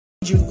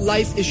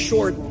Life is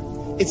short.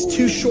 It's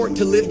too short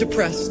to live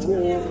depressed.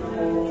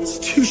 It's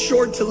too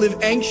short to live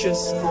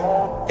anxious.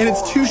 And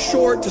it's too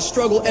short to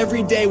struggle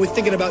every day with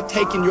thinking about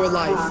taking your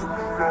life.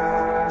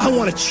 I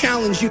want to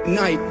challenge you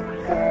tonight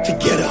to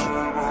get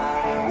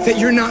up. That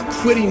you're not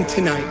quitting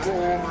tonight.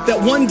 That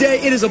one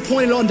day it is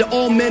appointed unto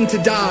all men to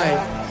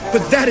die.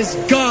 But that is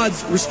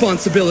God's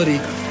responsibility,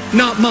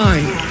 not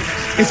mine.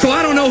 And so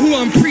I don't know who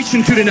I'm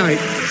preaching to tonight.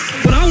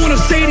 But I want to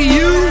say to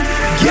you,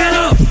 get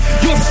up.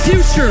 Your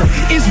future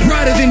is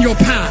brighter than your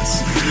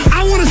past.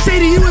 I want to say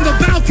to you in the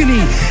balcony,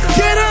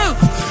 get up.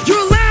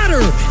 Your ladder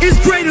is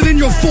greater than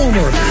your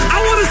former.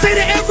 I want to say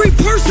to every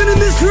person in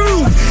this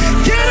room,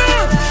 get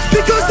up,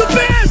 because the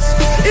best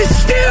is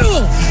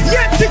still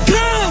yet to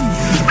come.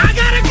 I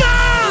got a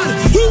God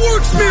who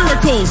works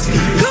miracles.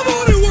 Come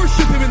on and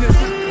worship him in this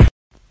room.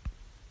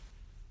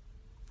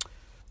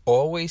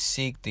 Always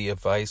seek the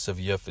advice of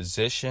your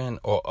physician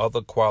or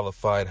other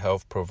qualified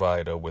health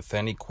provider with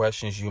any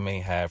questions you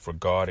may have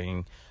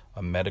regarding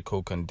a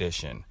medical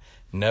condition.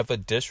 Never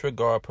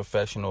disregard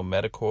professional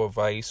medical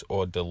advice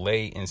or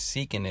delay in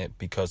seeking it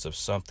because of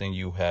something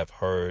you have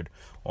heard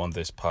on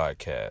this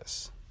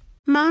podcast.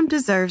 Mom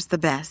deserves the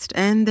best,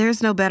 and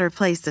there's no better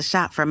place to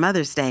shop for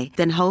Mother's Day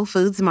than Whole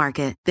Foods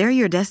Market. They're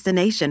your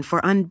destination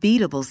for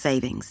unbeatable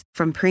savings,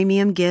 from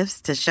premium gifts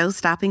to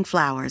show-stopping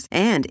flowers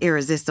and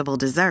irresistible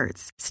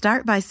desserts.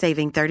 Start by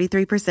saving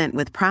 33%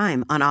 with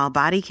Prime on all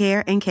body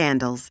care and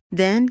candles.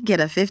 Then get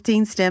a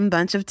 15-stem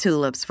bunch of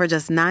tulips for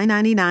just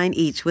 $9.99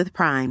 each with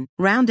Prime.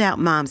 Round out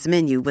Mom's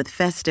menu with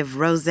festive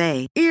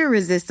rosé,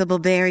 irresistible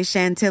berry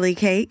chantilly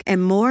cake,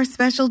 and more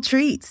special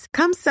treats.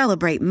 Come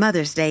celebrate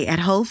Mother's Day at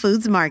Whole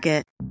Foods Market.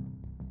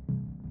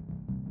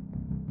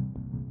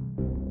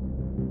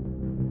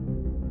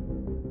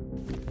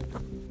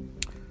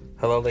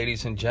 Hello,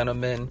 ladies and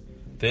gentlemen.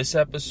 This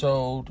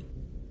episode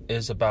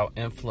is about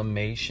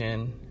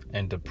inflammation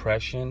and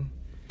depression.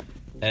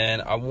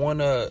 And I want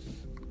to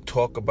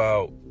talk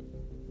about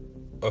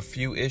a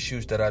few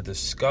issues that I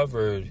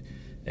discovered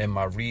in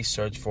my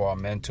research for our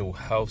mental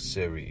health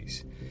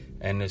series.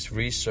 And this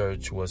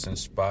research was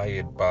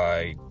inspired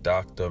by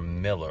Dr.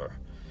 Miller.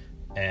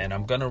 And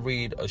I'm going to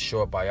read a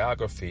short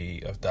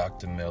biography of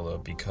Dr. Miller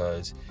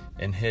because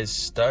in his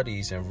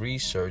studies and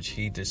research,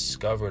 he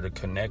discovered a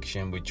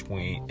connection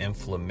between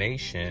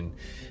inflammation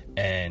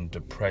and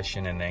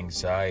depression and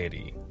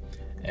anxiety.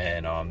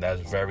 And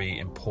that's very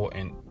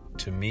important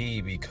to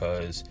me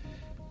because,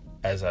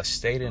 as I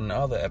stated in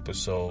other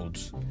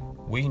episodes,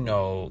 we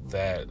know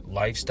that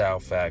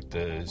lifestyle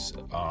factors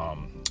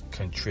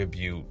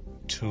contribute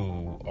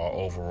to our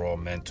overall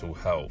mental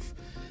health.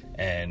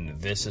 And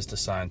this is the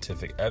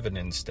scientific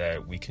evidence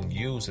that we can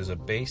use as a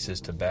basis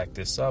to back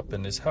this up,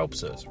 and this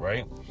helps us,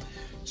 right?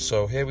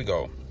 So here we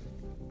go.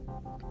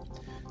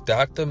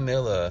 Dr.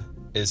 Miller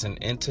is an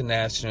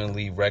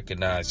internationally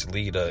recognized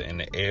leader in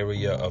the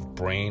area of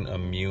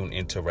brain-immune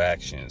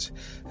interactions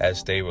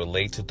as they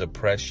relate to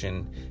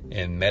depression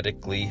in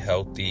medically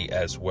healthy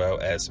as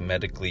well as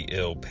medically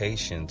ill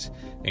patients,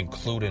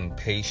 including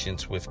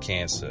patients with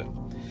cancer.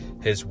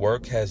 His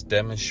work has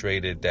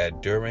demonstrated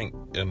that during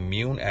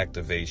immune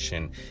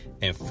activation,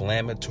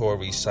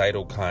 inflammatory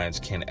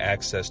cytokines can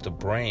access the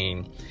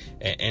brain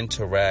and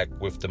interact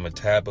with the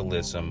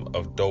metabolism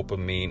of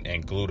dopamine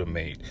and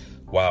glutamate,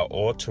 while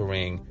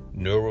altering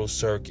neural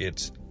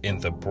circuits in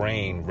the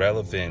brain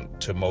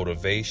relevant to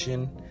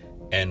motivation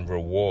and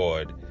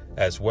reward,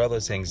 as well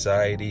as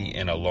anxiety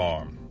and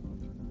alarm.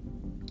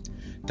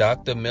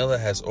 Dr. Miller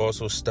has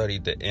also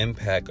studied the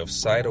impact of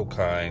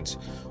cytokines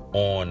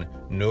on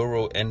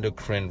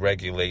neuroendocrine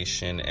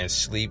regulation and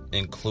sleep,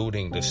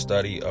 including the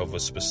study of a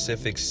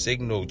specific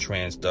signal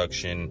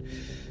transduction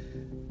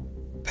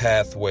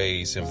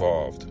pathways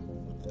involved.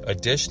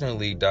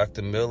 Additionally,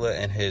 Dr. Miller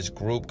and his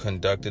group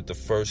conducted the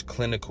first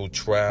clinical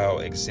trial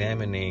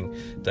examining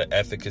the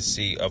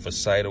efficacy of a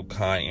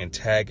cytokine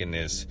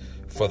antagonist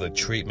for the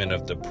treatment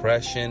of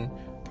depression,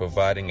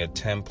 providing a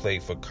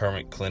template for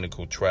current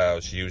clinical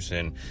trials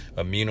using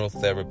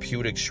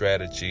immunotherapeutic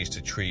strategies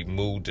to treat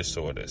mood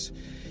disorders.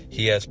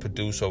 He has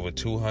produced over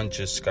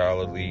 200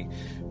 scholarly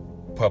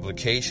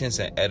publications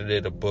and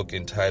edited a book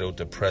entitled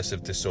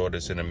Depressive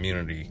Disorders and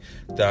Immunity.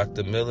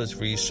 Dr. Miller's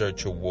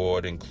research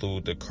award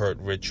include the Kurt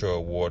Richer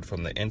Award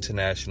from the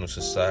International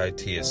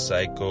Society of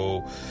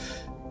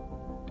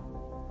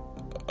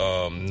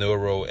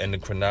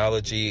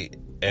Neuroendocrinology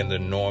and the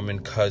Norman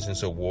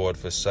Cousins Award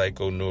for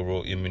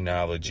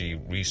Psychoneuroimmunology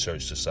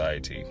Research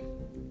Society.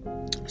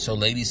 So,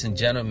 ladies and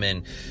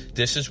gentlemen,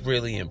 this is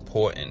really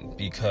important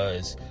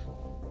because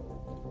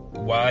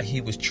while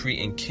he was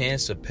treating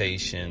cancer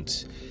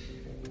patients,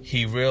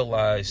 he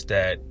realized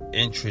that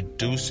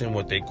introducing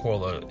what they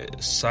call a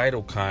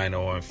cytokine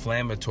or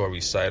inflammatory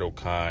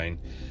cytokine,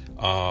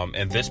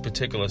 and this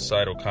particular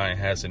cytokine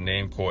has a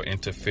name called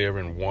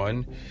interferon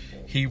 1,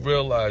 he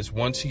realized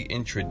once he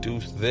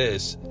introduced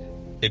this,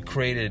 it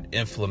created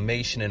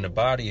inflammation in the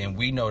body. And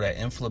we know that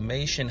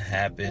inflammation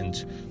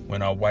happens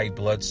when our white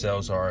blood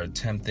cells are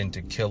attempting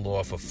to kill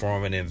off a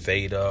foreign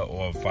invader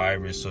or a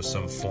virus or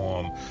some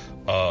form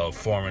of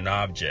foreign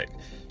object.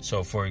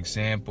 So, for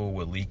example,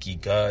 with leaky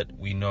gut,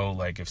 we know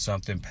like if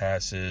something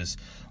passes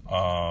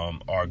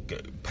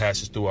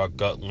through our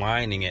gut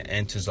lining and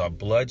enters our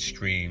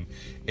bloodstream,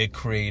 it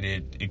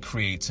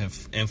creates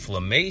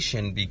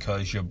inflammation,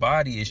 because your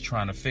body is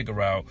trying to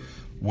figure out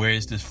where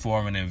is this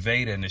foreign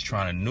invader, and it's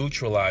trying to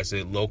neutralize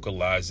it,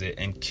 localize it,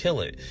 and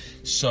kill it.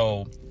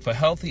 So for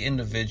healthy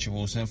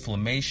individuals,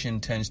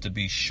 inflammation tends to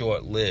be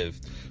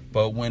short-lived.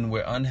 But when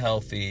we're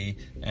unhealthy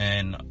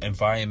and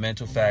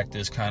environmental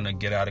factors kind of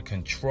get out of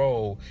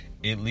control,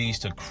 it leads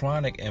to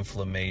chronic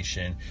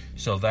inflammation.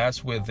 So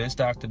that's where this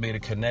doctor made a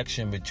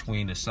connection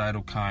between the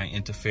cytokine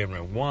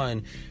interferon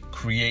 1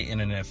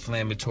 creating an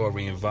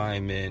inflammatory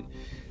environment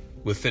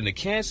within the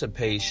cancer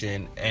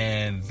patient,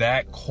 and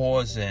that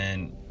caused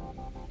the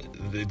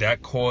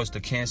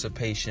cancer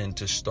patient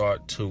to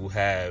start to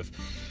have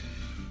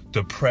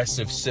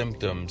depressive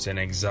symptoms and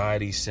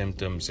anxiety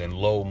symptoms and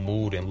low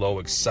mood and low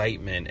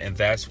excitement. And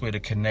that's where the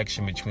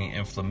connection between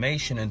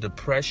inflammation and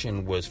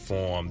depression was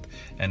formed.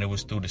 And it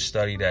was through the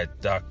study that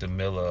Dr.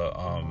 Miller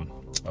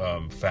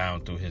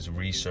found through his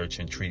research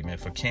and treatment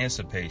for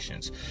cancer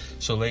patients.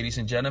 So ladies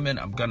and gentlemen,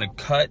 I'm going to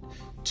cut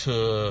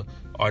to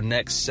our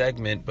next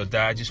segment, but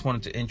I just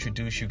wanted to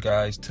introduce you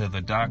guys to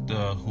the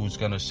doctor who's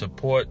going to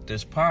support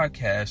this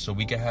podcast so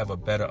we can have a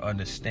better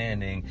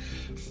understanding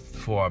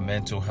for our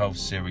mental health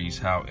series,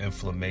 how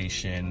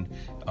inflammation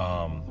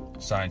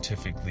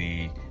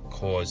scientifically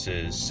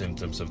causes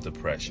symptoms of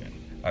depression.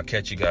 I'll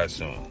catch you guys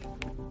soon.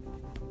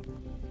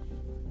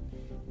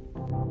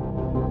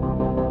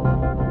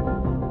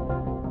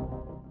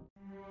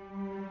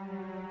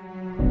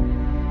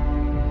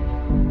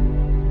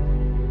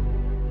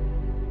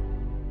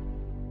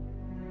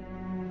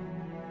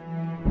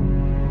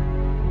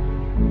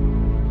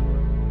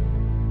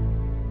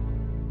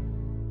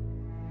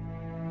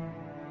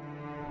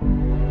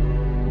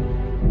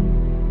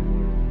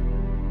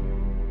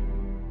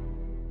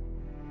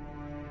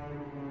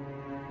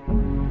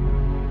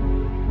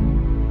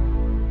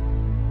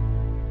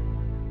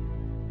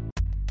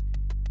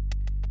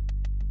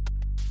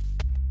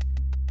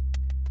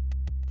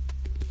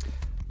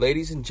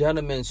 Ladies and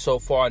gentlemen, so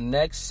for our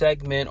next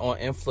segment on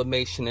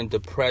inflammation and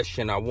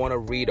depression, I want to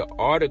read an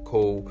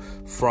article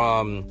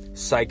from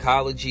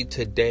Psychology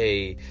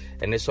Today.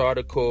 And this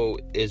article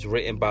is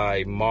written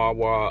by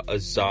Marwa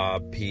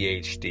Azab,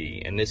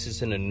 PhD. And this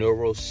is in the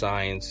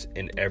Neuroscience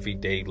in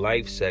Everyday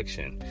Life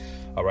section.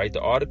 All right,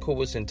 the article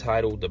was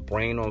entitled The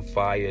Brain on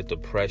Fire,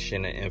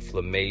 Depression and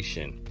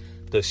Inflammation.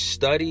 The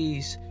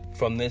studies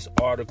from this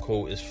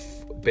article is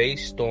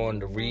based on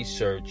the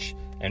research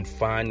and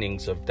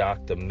findings of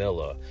Dr.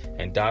 Miller.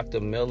 And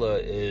Dr. Miller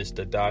is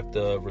the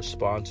doctor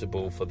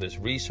responsible for this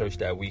research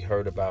that we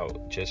heard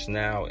about just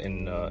now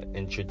in the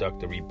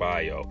introductory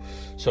bio.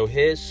 So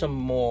here's some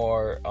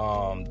more.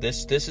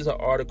 This is an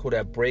article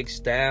that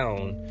breaks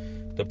down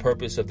the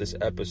purpose of this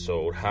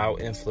episode, how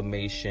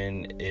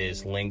inflammation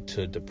is linked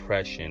to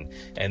depression.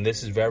 And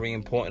this is very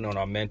important on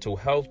our mental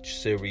health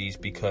series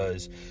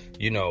because,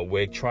 you know,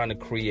 I'm trying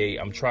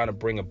to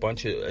bring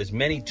as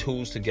many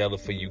tools together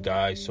for you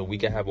guys so we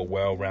can have a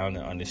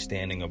well-rounded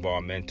understanding of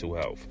our mental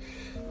health.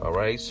 All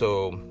right,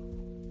 so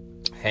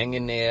hang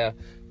in there.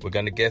 We're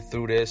going to get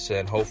through this,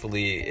 and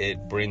hopefully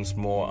it brings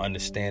more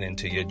understanding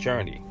to your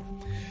journey.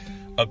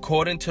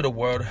 According to the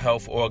World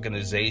Health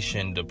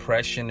Organization,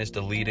 depression is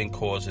the leading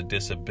cause of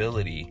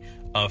disability.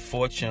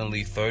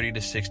 Unfortunately, 30 to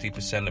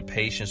 60% of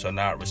patients are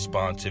not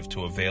responsive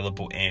to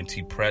available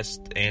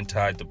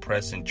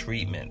antidepressant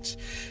treatments.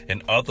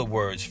 In other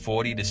words,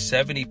 40 to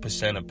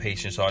 70% of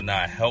patients are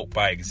not helped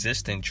by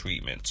existing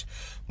treatments.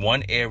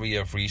 One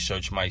area of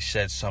research might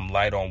shed some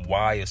light on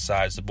why a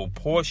sizable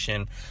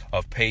portion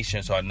of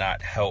patients are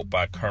not helped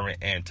by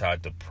current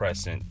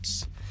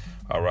antidepressants.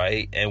 All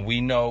right. And we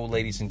know,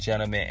 ladies and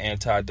gentlemen,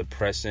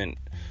 antidepressant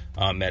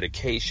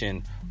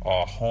medication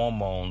are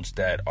hormones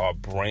that our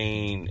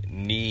brain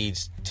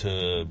needs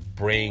to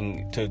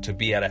bring to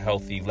be at a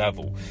healthy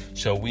level.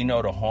 So we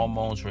know the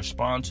hormones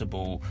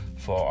responsible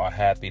for our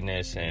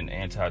happiness and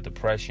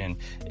antidepressant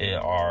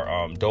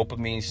are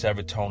dopamine,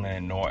 serotonin,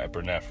 and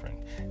norepinephrine.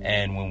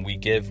 And when we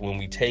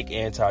take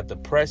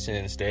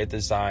antidepressants, they're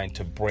designed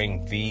to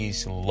bring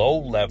these low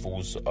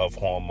levels of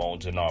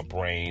hormones in our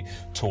brain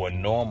to a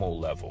normal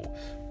level.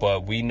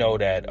 But we know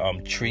that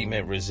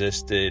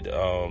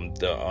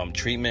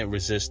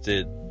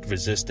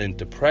treatment-resistant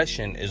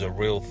depression is a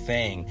real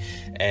thing,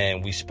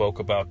 and we spoke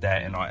about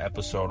that in our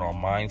episode on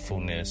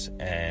mindfulness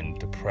and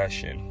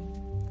depression.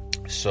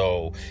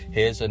 So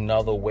here's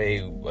another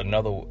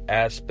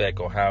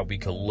aspect of how we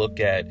could look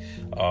at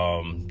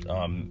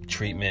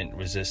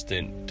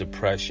treatment-resistant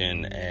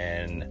depression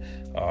and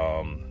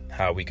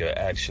how we could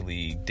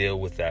actually deal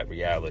with that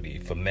reality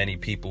for many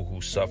people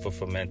who suffer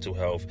from mental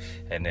health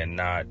and they're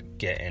not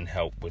getting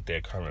help with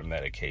their current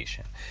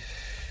medication.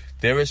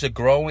 There is a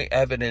growing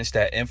evidence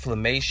that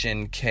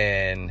inflammation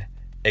can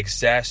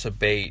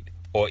exacerbate,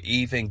 or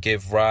even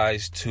give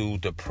rise to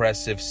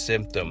depressive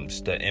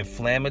symptoms. The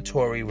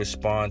inflammatory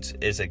response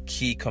is a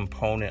key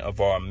component of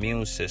our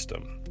immune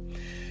system.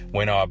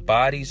 When our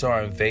bodies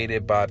are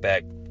invaded by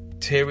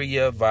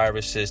bacteria,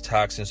 viruses,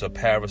 toxins, or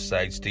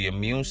parasites, the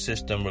immune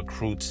system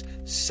recruits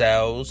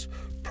cells,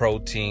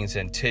 proteins,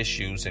 and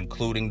tissues,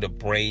 including the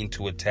brain,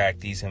 to attack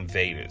these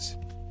invaders.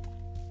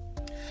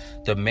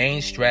 The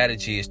main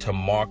strategy is to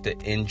mark the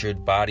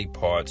injured body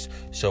parts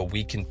so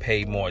we can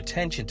pay more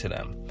attention to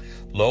them.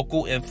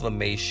 Local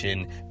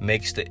inflammation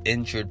makes the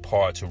injured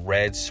parts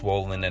red,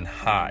 swollen, and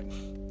hot.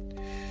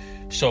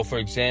 So, for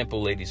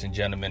example, ladies and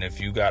gentlemen,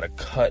 if you got a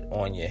cut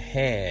on your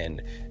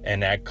hand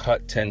and that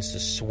cut tends to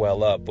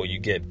swell up, or you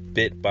get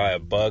bit by a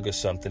bug or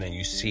something and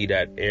you see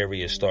that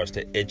area starts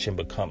to itch and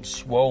become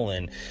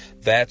swollen,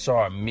 that's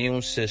our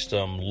immune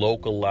system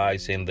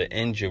localizing the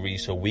injury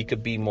so we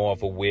could be more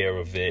aware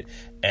of it.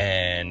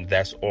 And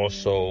that's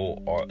also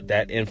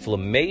that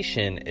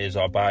inflammation is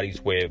our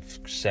body's way of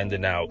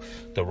sending out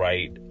the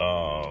right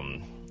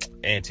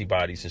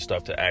antibodies and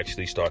stuff to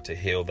actually start to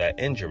heal that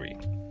injury.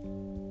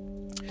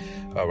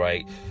 All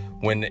right.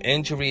 When the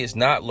injury is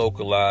not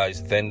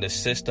localized, then the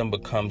system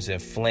becomes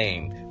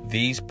inflamed.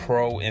 These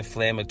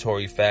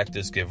pro-inflammatory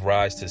factors give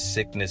rise to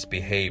sickness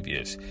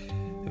behaviors.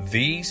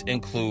 These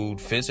include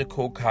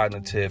physical,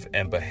 cognitive,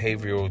 and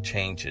behavioral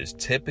changes.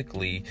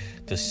 Typically,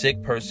 the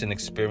sick person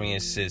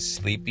experiences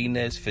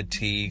sleepiness,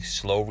 fatigue,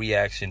 slow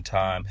reaction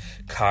time,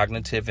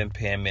 cognitive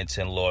impairments,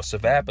 and loss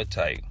of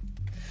appetite.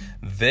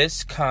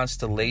 This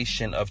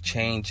constellation of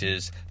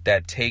changes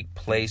that take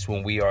place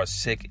when we are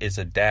sick is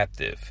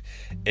adaptive.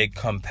 It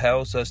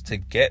compels us to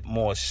get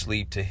more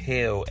sleep to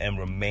heal and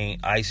remain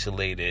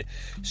isolated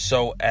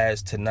so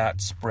as to not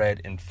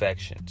spread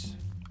infections.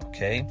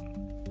 Okay?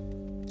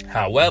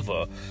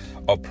 However,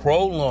 a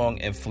prolonged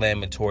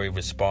inflammatory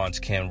response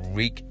can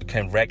wreak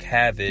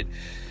havoc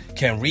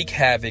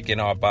in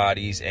our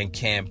bodies and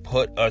can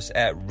put us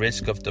at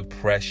risk of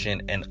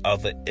depression and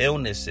other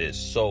illnesses.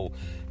 So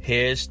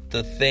here's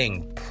the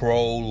thing,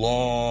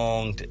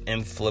 prolonged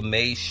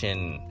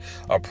inflammation.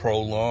 A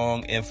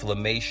prolonged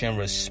inflammation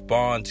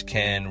response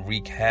can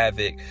wreak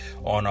havoc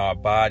on our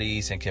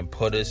bodies and can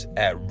put us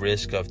at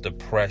risk of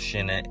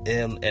depression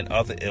and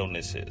other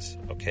illnesses,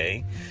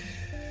 okay?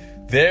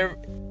 There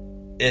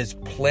is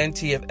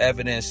plenty of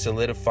evidence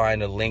solidifying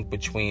the link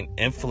between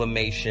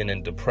inflammation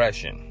and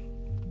depression.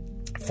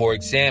 For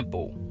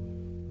example,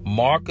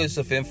 markers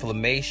of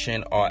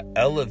inflammation are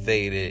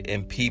elevated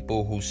in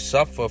people who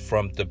suffer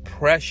from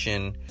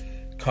depression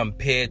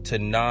compared to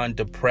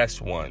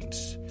non-depressed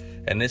ones.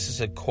 And this is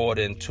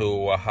according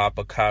to a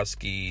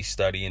Hopakowski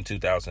study in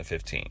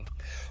 2015.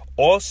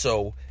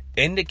 Also,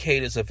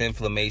 indicators of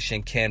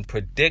inflammation can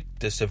predict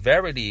the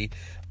severity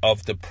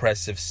of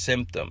depressive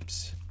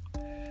symptoms.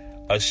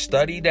 A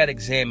study that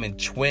examined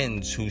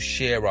twins who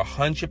share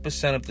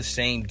 100% of the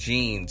same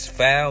genes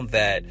found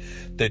that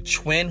the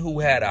twin who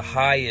had a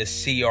higher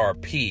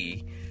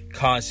CRP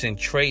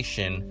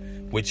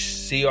concentration, which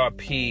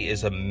CRP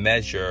is a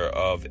measure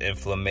of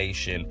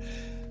inflammation,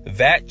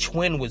 that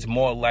twin was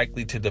more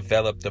likely to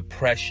develop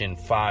depression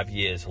 5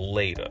 years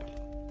later.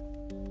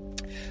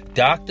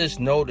 Doctors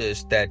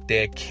noticed that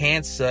their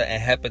cancer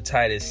and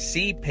hepatitis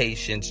C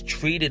patients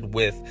treated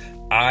with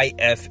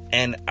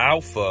IFN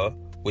alpha,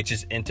 which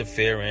is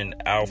interferon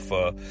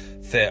alpha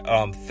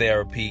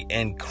therapy,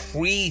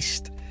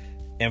 increased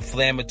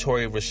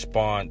inflammatory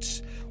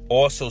response,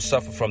 also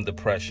suffer from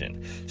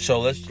depression. So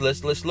let's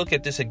look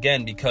at this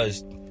again,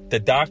 because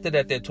the doctor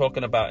that they're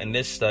talking about in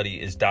this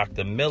study is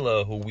Dr.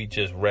 Miller, who we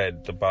just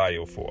read the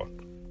bio for.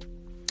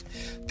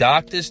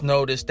 Doctors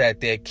noticed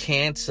that their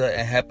cancer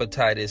and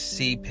hepatitis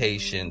C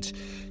patients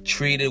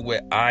treated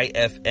with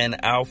IFN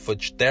alpha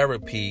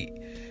therapy,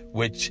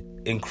 which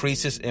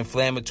increases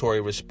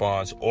inflammatory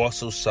response,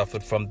 also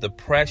suffered from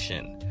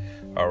depression.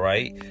 All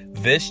right.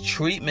 This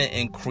treatment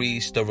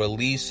increased the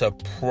release of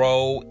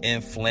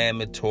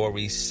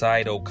pro-inflammatory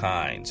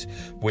cytokines,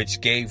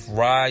 which gave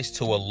rise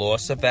to a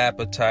loss of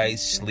appetite,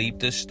 sleep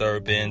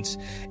disturbance,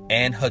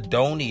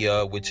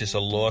 anhedonia, which is a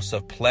loss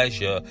of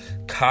pleasure,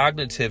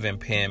 cognitive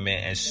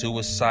impairment, and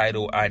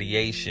suicidal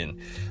ideation.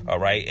 All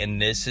right.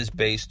 And this is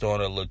based on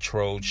a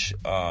Latroche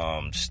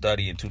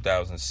study in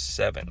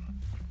 2007.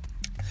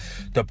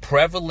 The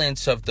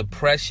prevalence of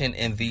depression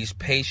in these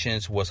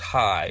patients was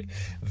high.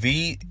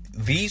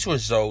 These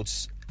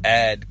results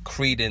add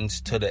credence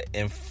to the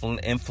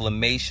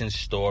inflammation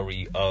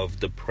story of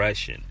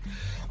depression.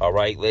 All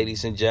right,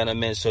 ladies and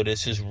gentlemen, so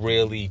this is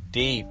really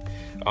deep.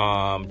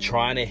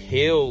 Trying to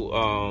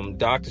heal,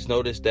 doctors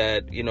noticed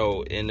that, you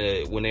know,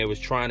 when they was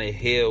trying to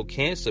heal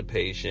cancer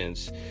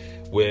patients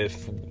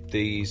with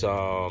these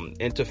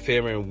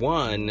interferon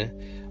 1,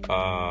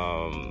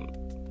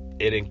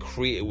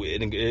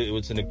 it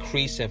was an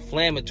increased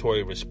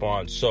inflammatory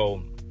response.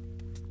 So,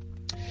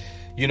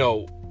 you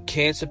know,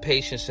 cancer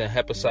patients and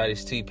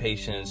hepatitis T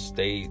patients,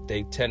 they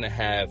tend to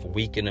have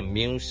weakened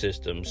immune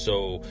systems.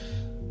 So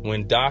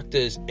when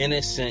doctors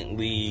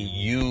innocently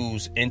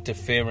use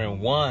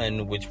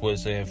interferon-1, which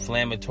was an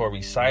inflammatory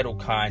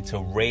cytokine, to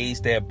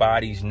raise their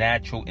body's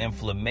natural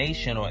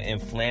inflammation or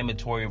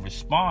inflammatory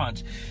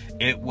response,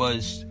 it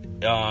was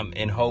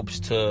in hopes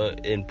to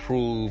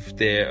improve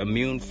their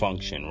immune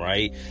function,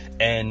 right?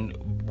 And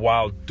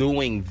while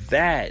doing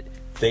that,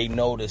 they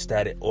noticed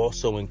that it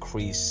also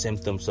increased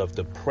symptoms of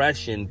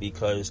depression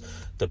because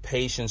the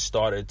patients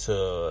started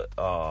to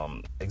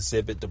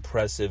exhibit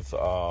depressive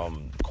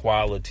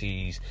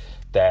qualities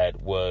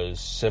that was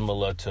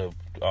similar to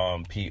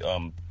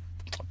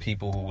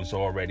people who was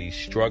already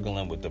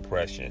struggling with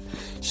depression.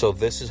 So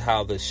this is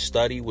how the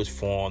study was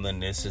formed,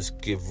 and this is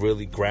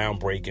really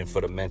groundbreaking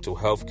for the mental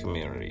health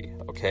community.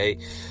 Okay.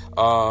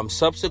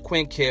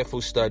 Subsequent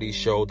careful studies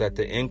show that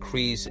the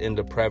increase in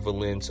the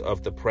prevalence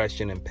of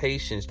depression in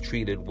patients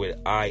treated with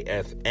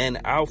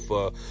IFN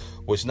alpha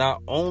was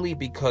not only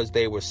because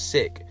they were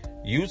sick.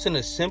 Using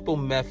a simple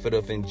method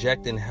of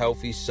injecting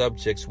healthy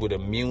subjects with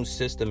immune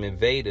system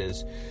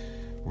invaders,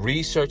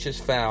 researchers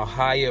found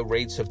higher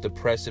rates of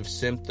depressive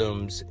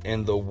symptoms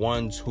in the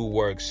ones who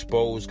were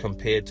exposed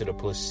compared to the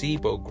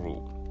placebo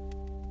group.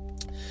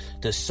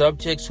 The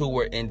subjects who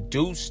were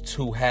induced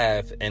to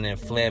have an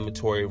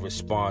inflammatory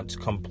response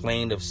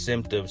complained of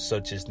symptoms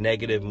such as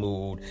negative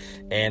mood,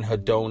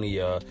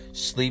 anhedonia,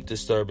 sleep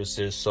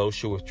disturbances,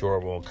 social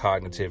withdrawal, and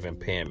cognitive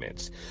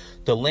impairments.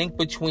 The link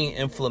between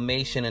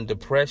inflammation and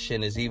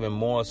depression is even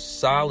more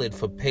solid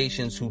for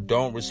patients who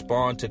don't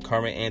respond to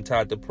current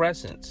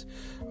antidepressants.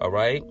 All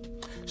right.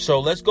 So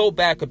let's go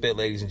back a bit,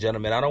 ladies and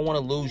gentlemen. I don't want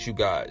to lose you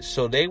guys.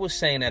 So they were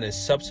saying that in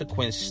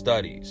subsequent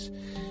studies,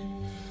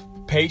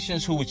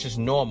 patients who were just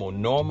normal,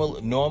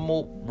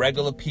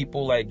 regular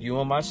people like you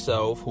and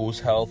myself, who's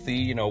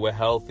healthy, we're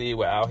healthy,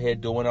 we're out here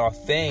doing our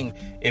thing.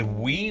 If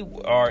we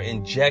are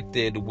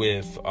injected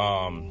with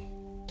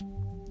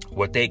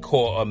what they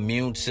call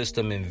immune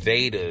system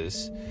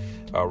invaders,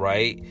 all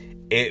right,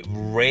 it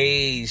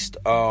raised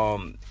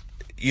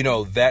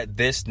that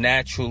this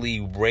naturally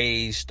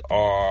raised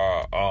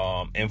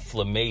our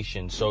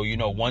inflammation. So,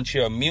 once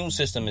your immune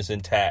system is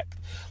intact,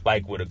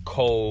 like with a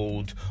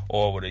cold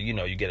or with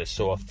you get a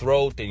sore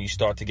throat, then you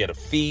start to get a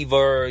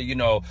fever,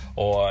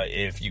 or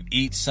if you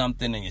eat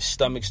something and your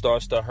stomach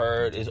starts to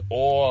hurt, is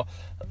all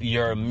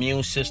your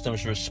immune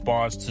system's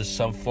response to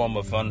some form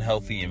of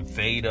unhealthy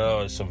invader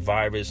or some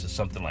virus or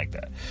something like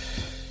that.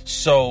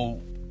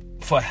 So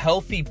for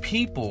healthy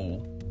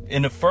people,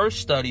 in the first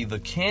study, the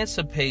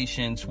cancer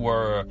patients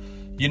were,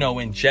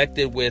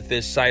 injected with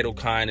this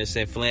cytokine, this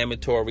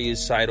inflammatory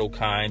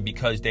cytokine,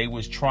 because they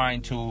was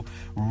trying to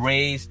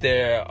raise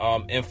their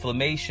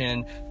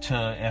inflammation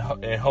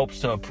in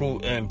hopes to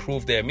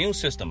improve their immune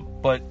system.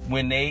 But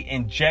when they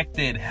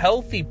injected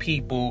healthy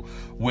people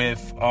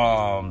with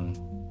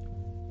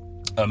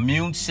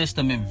immune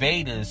system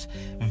invaders,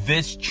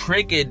 this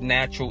triggered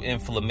natural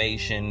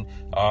inflammation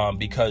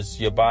because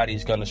your body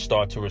is going to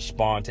start to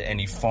respond to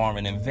any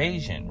foreign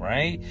invasion,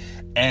 right?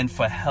 And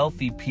for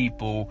healthy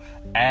people,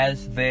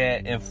 as their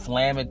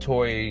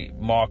inflammatory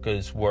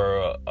markers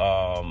were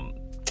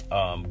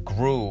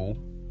grew,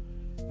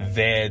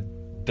 their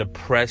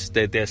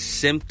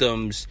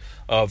symptoms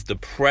of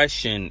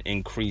depression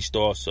increased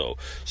also.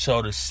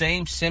 So the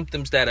same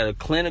symptoms that a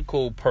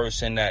clinical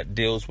person that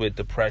deals with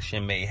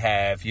depression may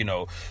have,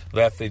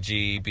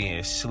 lethargy,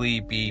 being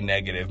sleepy,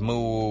 negative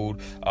mood,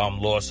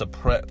 loss of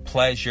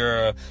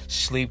pleasure,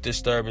 sleep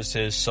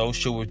disturbances,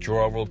 social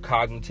withdrawal,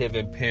 cognitive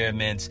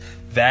impairments,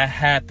 that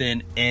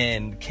happen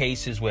in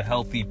cases with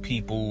healthy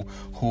people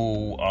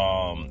who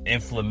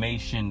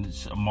inflammation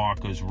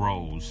markers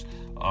rose.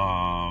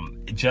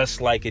 Just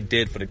like it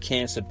did for the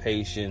cancer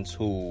patients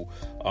who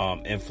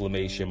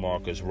inflammation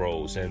markers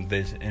rose. And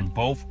this in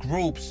both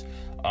groups,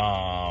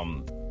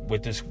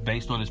 with this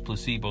based on this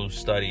placebo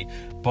study,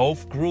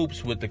 both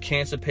groups with the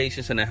cancer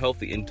patients and the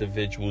healthy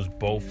individuals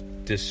both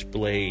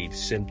displayed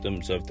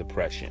symptoms of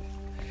depression.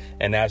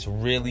 And that's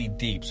really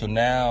deep. So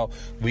now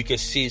we can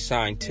see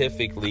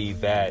scientifically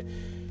that,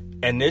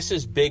 and this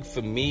is big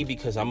for me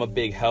because I'm a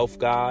big health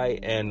guy,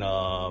 and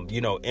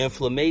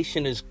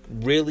inflammation is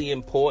really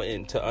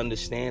important to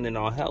understand in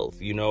our health.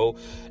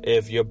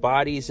 If your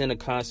body's in a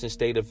constant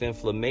state of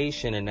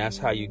inflammation, and that's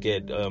how you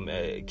get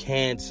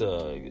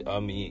cancer.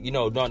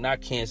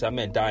 Not cancer. I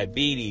meant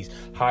diabetes,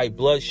 high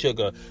blood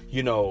sugar.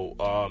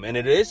 And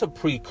it is a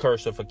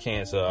precursor for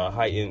cancer,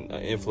 high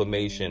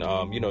inflammation.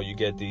 You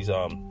get these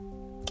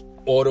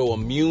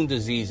autoimmune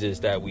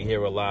diseases that we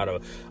hear a lot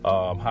of,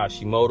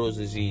 Hashimoto's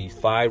disease,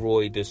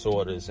 thyroid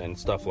disorders, and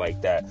stuff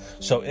like that.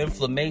 So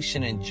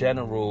inflammation in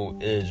general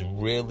is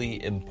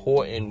really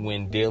important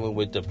when dealing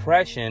with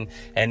depression,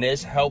 and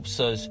this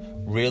helps us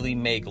really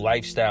make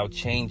lifestyle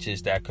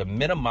changes that could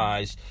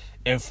minimize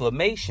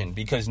inflammation.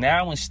 Because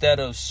now,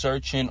 instead of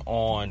searching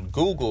on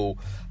Google,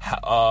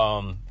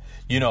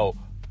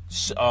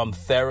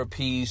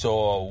 therapies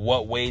or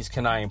what ways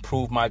can I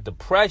improve my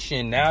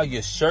depression, now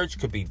your search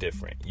could be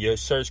different. Your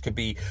search could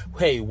be,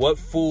 hey, what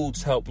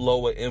foods help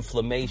lower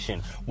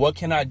inflammation? What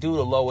can I do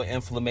to lower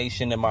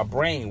inflammation in my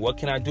brain? What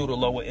can I do to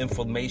lower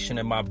inflammation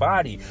in my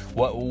body?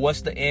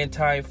 What's the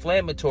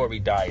anti-inflammatory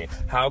diet?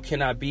 How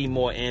can I be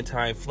more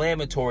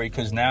anti-inflammatory?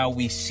 Because now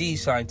we see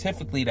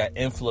scientifically that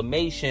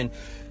inflammation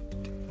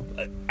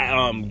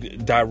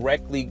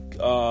directly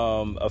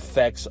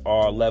affects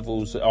our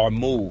levels, our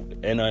mood,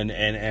 and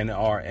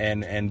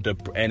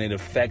it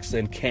affects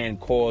and can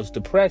cause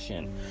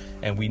depression.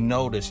 And we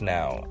know this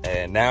now,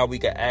 and now we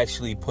can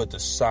actually put the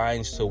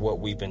signs to what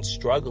we've been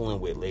struggling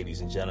with,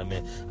 ladies and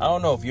gentlemen. I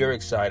don't know if you're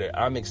excited.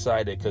 I'm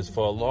excited because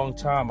for a long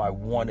time I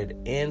wanted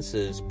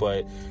answers,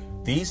 but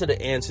these are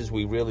the answers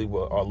we really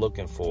are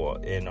looking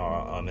for in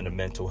our in the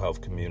mental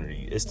health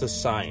community. It's the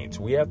science.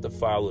 We have to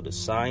follow the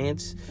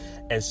science,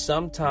 and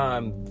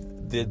sometimes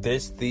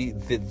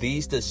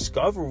these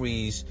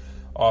discoveries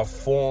are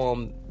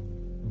formed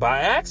by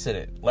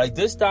accident. Like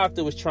this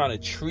doctor was trying to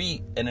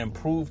treat and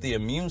improve the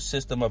immune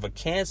system of a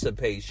cancer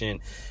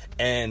patient,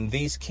 and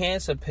these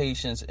cancer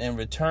patients in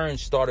return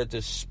started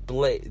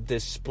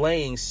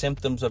displaying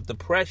symptoms of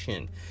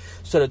depression.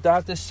 So the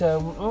doctor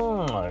said,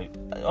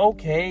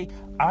 okay,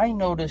 I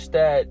noticed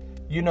that,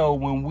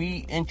 when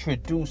we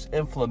introduce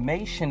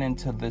inflammation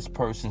into this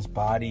person's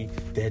body,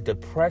 their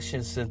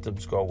depression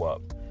symptoms go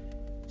up.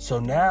 So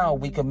now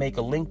we can make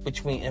a link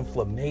between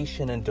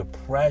inflammation and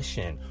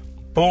depression.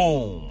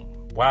 Boom.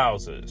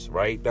 Wowzers,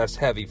 right? That's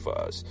heavy for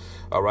us.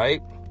 All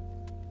right.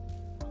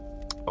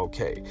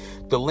 Okay.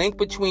 The link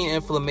between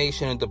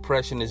inflammation and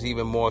depression is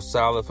even more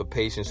solid for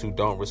patients who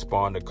don't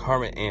respond to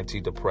current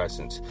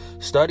antidepressants.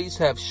 Studies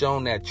have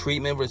shown that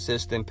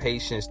treatment-resistant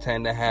patients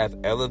tend to have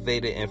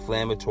elevated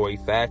inflammatory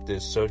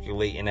factors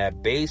circulating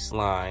at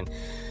baseline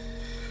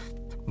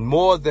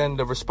more than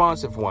the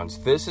responsive ones.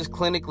 This is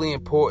clinically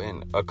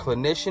important. A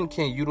clinician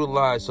can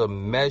utilize a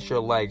measure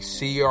like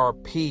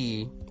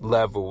CRP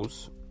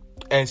levels,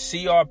 and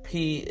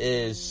CRP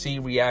is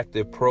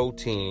C-reactive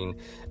protein,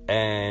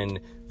 and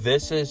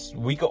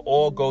we could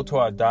all go to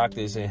our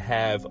doctors and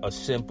have a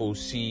simple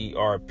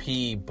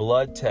CRP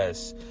blood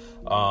test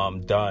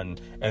done,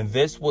 and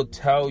this will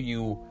tell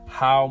you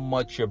how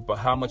much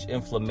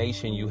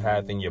inflammation you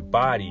have in your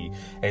body.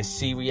 And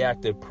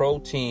C-reactive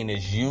protein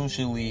is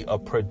usually a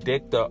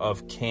predictor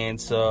of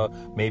cancer,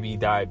 maybe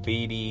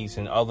diabetes,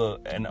 and other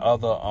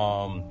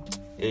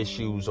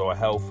issues or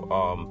health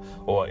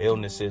or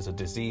illnesses or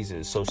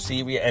diseases. So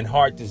and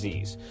heart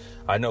disease.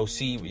 I know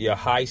your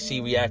high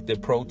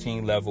C-reactive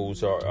protein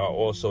levels are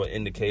also an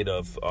indicator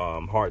of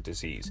heart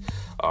disease.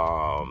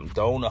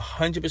 Don't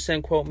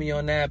 100% quote me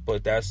on that,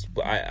 but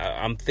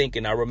I'm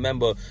thinking. I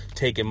remember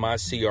taking my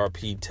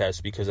CRP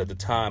test because at the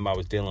time I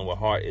was dealing with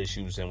heart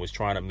issues and was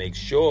trying to make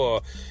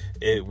sure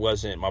it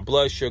wasn't my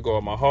blood sugar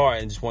or my heart,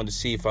 and just wanted to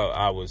see if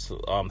I was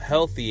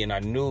healthy. And I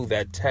knew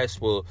that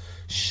test will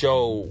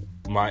show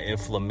my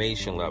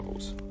inflammation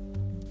levels.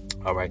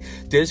 All right.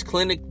 This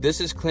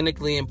is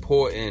clinically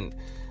important.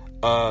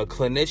 A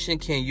clinician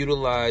can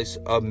utilize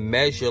a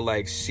measure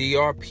like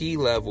CRP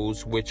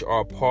levels, which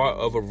are part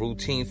of a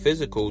routine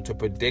physical, to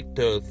predict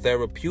the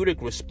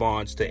therapeutic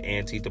response to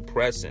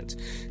antidepressants.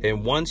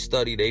 In one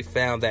study, they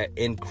found that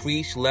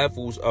increased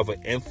levels of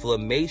an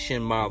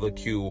inflammation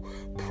molecule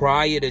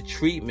prior to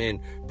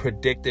treatment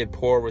predicted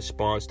poor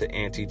response to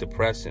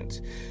antidepressants.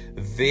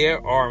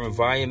 There are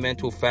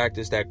environmental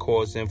factors that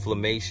cause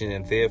inflammation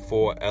and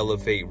therefore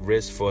elevate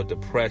risk for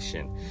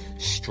depression,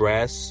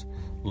 stress,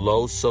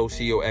 low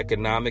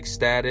socioeconomic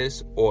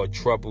status, or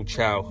troubled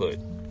childhood.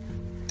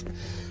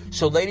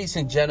 So, ladies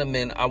and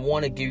gentlemen, I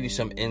want to give you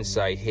some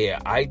insight here.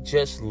 I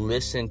just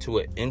listened to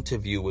an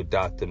interview with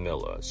Dr.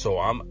 Miller, so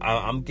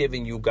I'm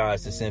giving you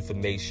guys this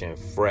information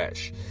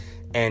fresh.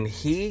 And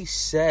he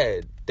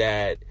said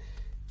that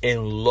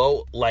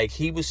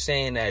he was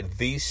saying that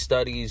these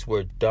studies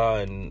were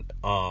done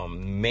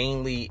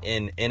mainly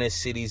in inner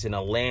cities in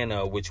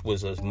Atlanta, which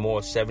was a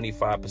more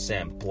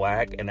 75%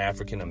 black and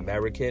African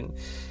American.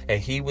 And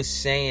he was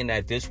saying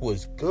that this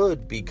was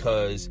good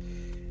because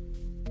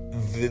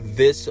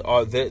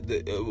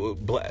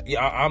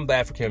I'm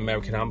African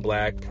American, I'm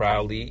black,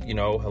 proudly,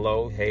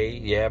 hello, hey,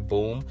 yeah,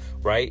 boom,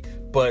 right?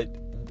 But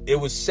it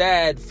was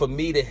sad for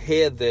me to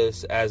hear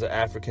this as an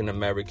African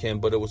American,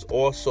 but it was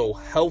also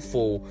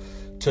helpful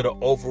to the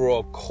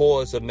overall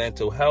cause of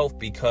mental health,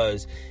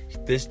 because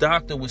this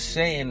doctor was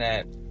saying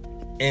that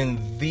in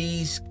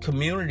these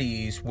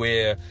communities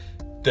where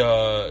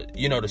the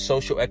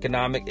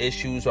socioeconomic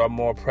issues are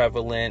more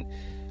prevalent,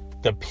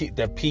 the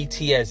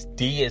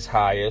PTSD is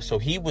higher. So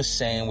he was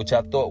saying, which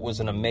I thought was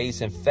an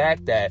amazing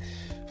fact, that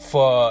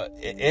for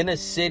inner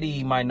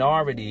city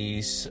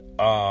minorities,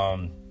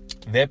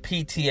 their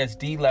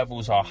PTSD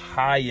levels are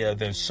higher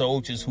than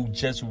soldiers who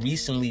just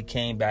recently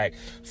came back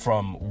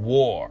from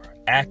war,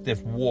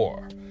 active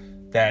war,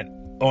 that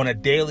on a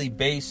daily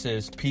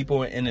basis,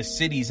 people in the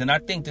cities, and I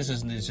think this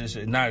is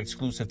not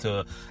exclusive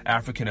to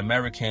African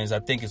Americans. I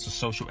think it's a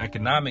social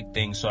economic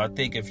thing. So I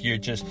think if you're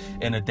just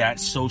in that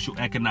social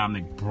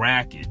economic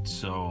bracket,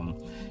 so,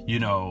 you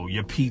know,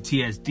 your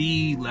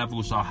PTSD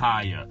levels are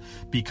higher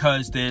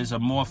because there's a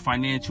more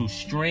financial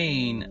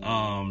strain.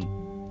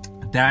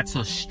 That's a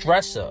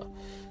stressor.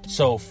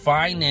 So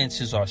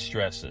finances are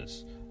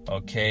stressors.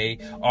 Okay,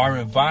 our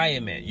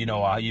environment, you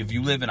know, if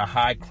you live in a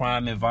high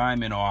crime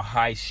environment or a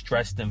high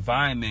stressed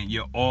environment,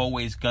 you're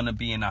always going to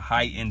be in a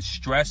heightened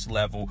stress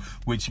level,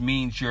 which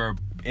means your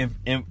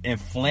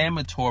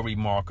inflammatory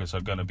markers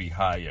are going to be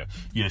higher.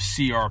 Your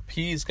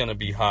CRP is going to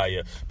be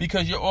higher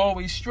because you're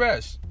always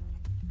stressed.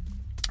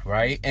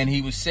 Right? And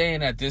he was saying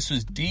that this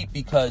was deep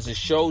because it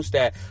shows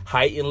that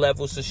heightened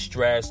levels of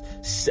stress,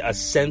 a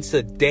sense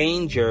of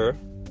danger,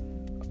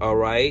 all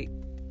right,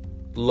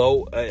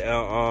 low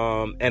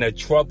and a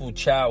troubled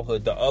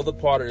childhood. The other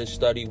part of the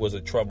study was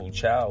a troubled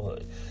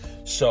childhood.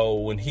 So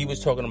when he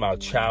was talking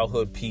about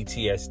childhood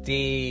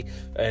PTSD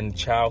and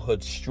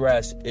childhood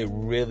stress, it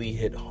really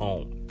hit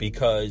home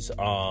because,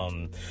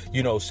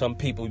 you know, some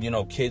people, you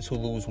know, kids who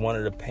lose one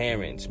of the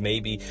parents,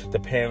 maybe the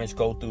parents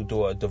go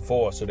through a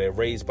divorce or they're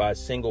raised by a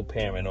single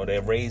parent or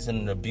they're raised in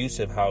an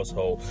abusive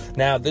household.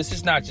 Now, this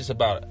is not just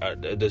about,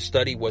 the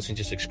study wasn't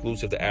just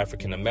exclusive to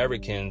African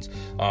Americans.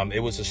 It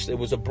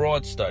was a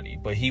broad study,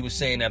 but he was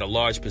saying that a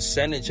large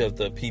percentage of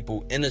the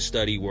people in the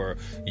study were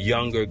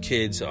younger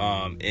kids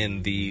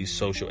in these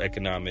social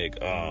economic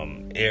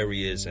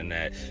areas, and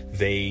that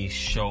they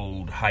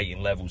showed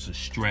heightened levels of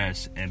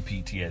stress and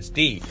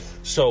PTSD.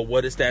 So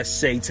what does that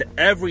say to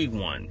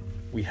everyone?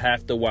 We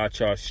have to watch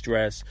our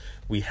stress.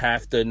 We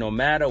have to, no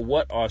matter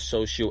what our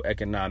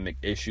socioeconomic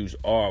issues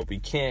are, we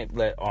can't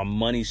let our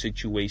money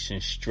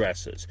situation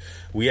stress us.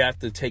 We have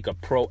to take a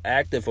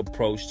proactive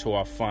approach to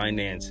our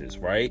finances,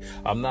 right?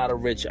 I'm not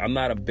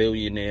a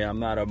billionaire. I'm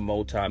not a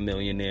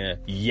multimillionaire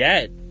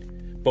yet.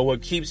 But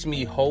what keeps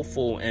me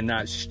hopeful and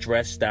not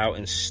stressed out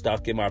and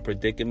stuck in my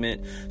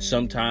predicament,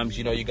 sometimes,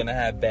 you know, you're going to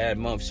have bad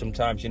months.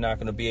 Sometimes you're not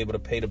going to be able to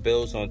pay the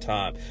bills on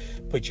time.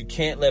 But you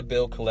can't let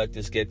bill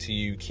collectors get to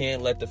you. You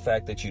can't let the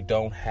fact that you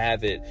don't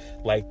have it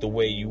like the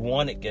way you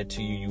want it get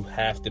to you. You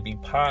have to be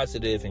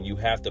positive and you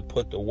have to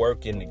put the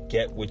work in to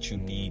get what you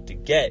need to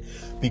get.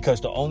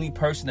 Because the only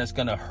person that's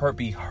going to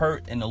be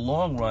hurt in the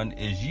long run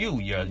is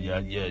you. You're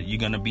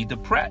going to be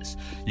depressed.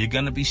 You're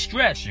going to be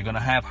stressed. You're going to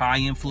have high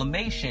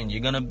inflammation. You're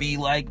going to be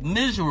like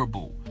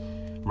miserable,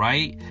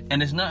 right?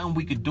 And there's nothing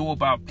we could do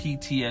about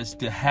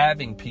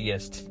having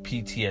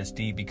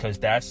PTSD because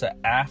that's an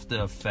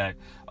after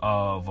effect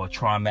of a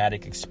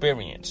traumatic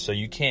experience. So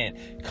you can't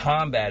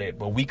combat it,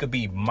 but we could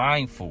be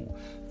mindful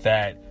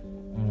that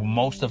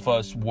most of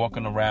us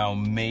walking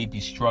around may be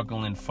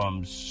struggling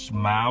from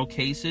mild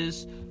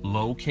cases,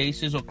 low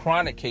cases, or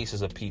chronic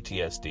cases of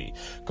PTSD.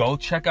 Go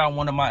check out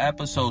one of my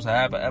episodes. I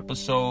have an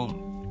episode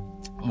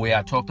where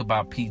I talked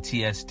about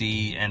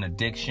PTSD and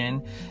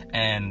addiction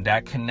and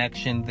that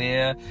connection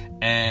there.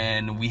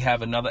 And we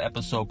have another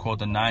episode called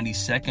the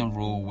 90-second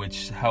rule,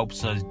 which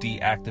helps us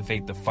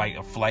deactivate the fight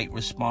or flight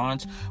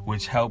response,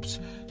 which helps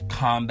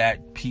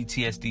combat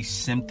PTSD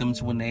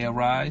symptoms when they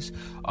arise.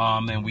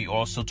 And we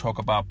also talk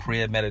about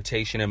prayer,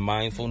 meditation, and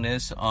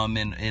mindfulness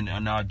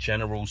in our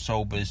general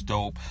Sober is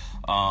Dope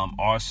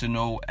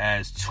arsenal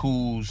as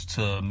tools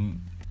to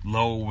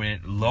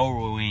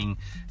lowering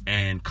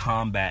and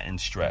combating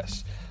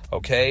stress.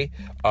 Okay,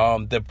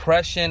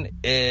 depression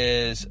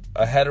is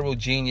a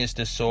heterogeneous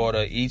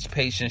disorder. Each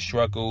patient's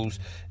struggle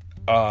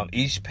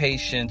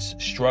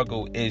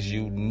is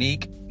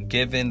unique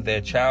given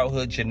their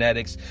childhood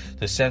genetics,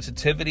 the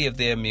sensitivity of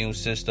their immune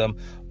system,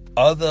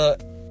 other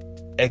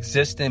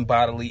existing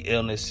bodily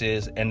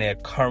illnesses, and their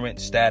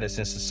current status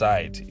in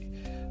society.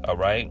 All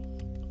right,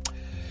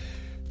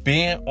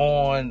 being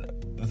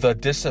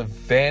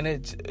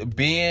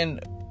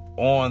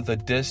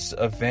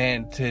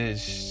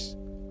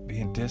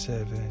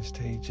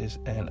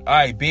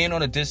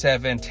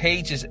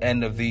disadvantageous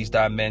end of these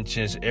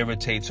dimensions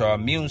irritates our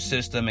immune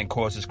system and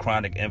causes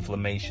chronic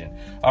inflammation.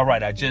 All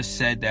right, I just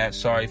said that.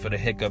 Sorry for the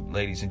hiccup,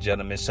 ladies and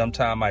gentlemen.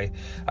 Sometimes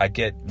I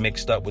get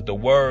mixed up with the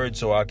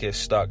words or I get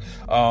stuck.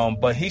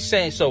 But he's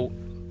saying, so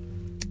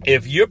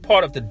if you're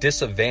part of the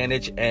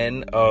disadvantage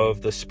end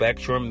of the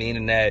spectrum,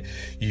 meaning that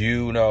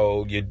you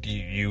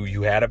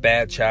had a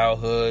bad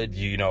childhood,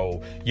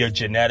 your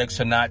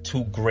genetics are not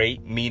too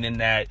great, meaning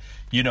that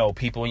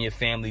people in your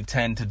family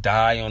tend to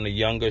die on the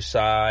younger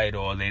side,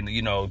 or they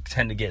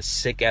tend to get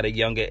sick at a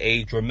younger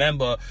age.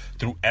 Remember,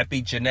 through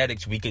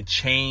epigenetics, we can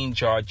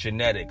change our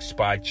genetics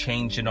by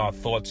changing our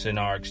thoughts in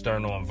our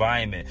external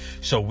environment.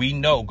 So we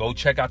know, go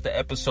check out the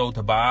episode,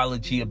 The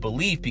Biology of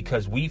Belief,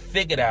 because we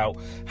figured out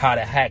how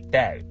to hack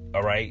that.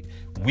 All right,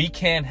 we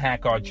can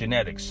hack our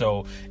genetics.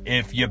 So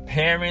if your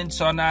parents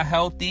are not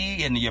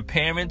healthy and your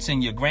parents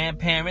and your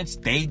grandparents,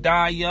 they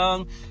die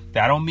young,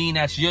 that don't mean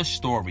that's your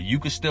story. You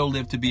could still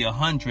live to be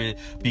 100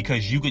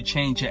 because you could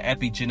change your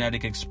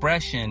epigenetic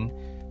expression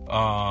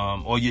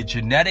or your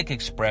genetic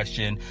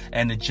expression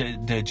and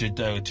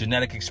the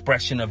genetic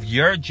expression of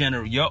your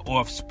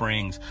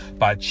offsprings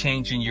by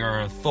changing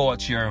your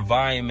thoughts, your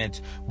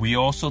environment. We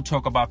also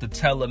talk about the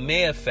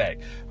telomere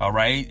effect, all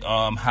right?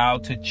 How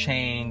to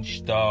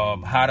change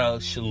how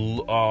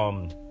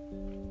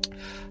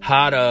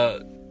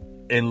to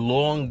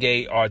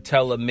elongate our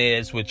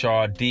telomeres, which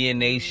are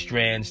DNA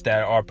strands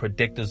that are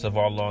predictors of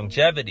our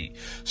longevity.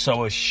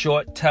 So a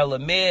short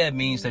telomere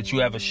means that you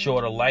have a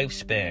shorter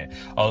lifespan,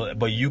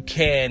 but you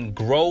can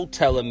grow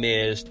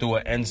telomeres through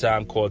an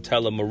enzyme called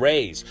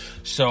telomerase.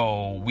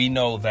 So we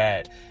know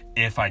that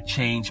if I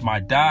change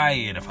my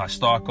diet, if I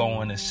start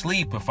going to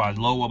sleep, if I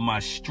lower my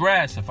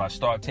stress, if I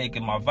start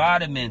taking my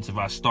vitamins, if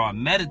I start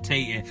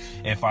meditating,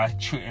 if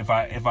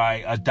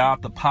I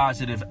adopt a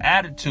positive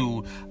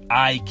attitude,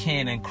 I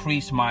can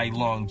increase my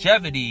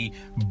longevity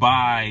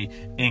by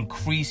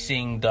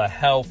increasing the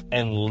health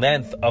and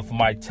length of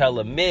my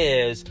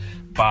telomeres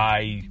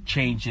by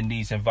changing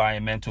these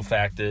environmental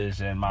factors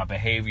and my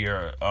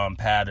behavior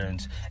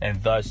patterns,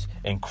 and thus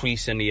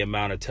increasing the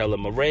amount of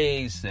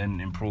telomerase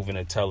and improving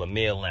the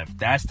telomere length.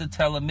 That's the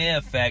telomere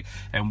effect,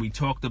 and we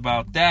talked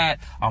about that.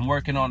 I'm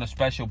working on a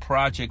special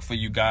project for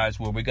you guys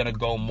where we're going to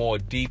go more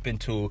deep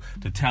into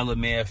the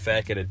telomere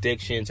effect and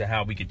addictions and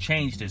how we can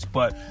change this.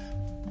 But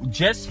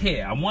just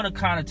here, I want to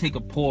kind of take a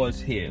pause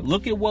here.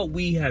 Look at what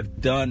we have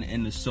done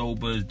in the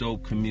Sober is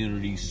Dope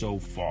community so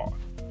far.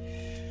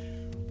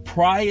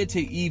 Prior to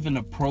even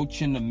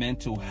approaching the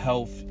mental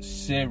health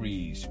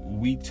series,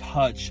 we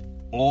touch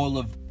all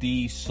of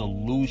these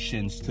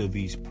solutions to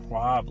these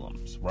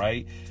problems,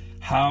 right?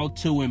 How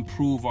to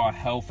improve our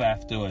health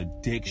after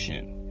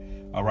addiction.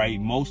 All right,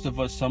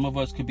 some of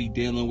us could be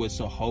dealing with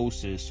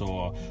cirrhosis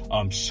or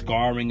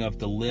scarring of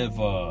the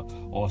liver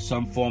or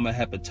some form of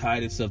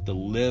hepatitis of the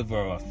liver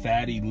or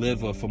fatty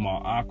liver from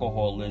our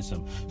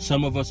alcoholism.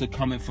 Some of us are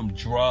coming from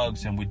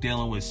drugs and we're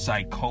dealing with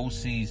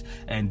psychoses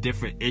and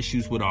different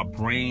issues with our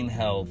brain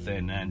health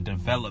and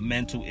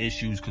developmental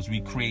issues because we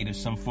created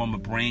some form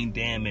of brain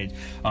damage.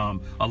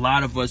 A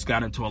lot of us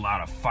got into a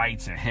lot of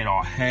fights and hit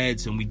our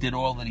heads, and we did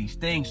all of these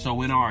things.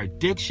 So in our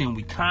addiction,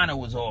 we kind of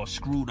was all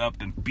screwed up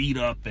and beat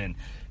up and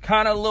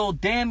kind of a little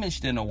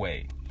damaged in a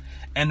way.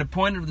 And the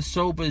point of the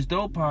Sober is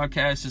Dope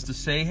podcast is to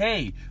say,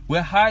 hey,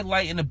 we're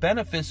highlighting the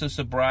benefits of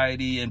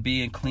sobriety and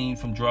being clean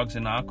from drugs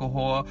and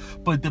alcohol,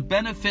 but the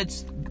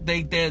benefits,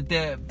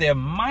 they're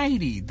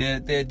mighty,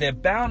 they're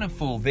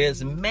bountiful.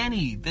 There's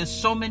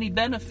so many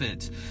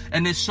benefits,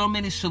 and there's so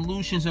many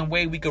solutions and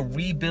ways we could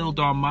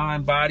rebuild our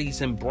mind, bodies,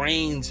 and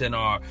brains and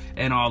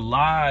our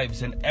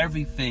lives and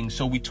everything.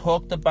 So we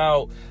talked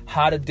about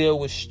how to deal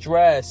with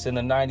stress in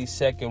the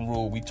 90-second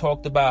rule. We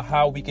talked about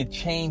how we could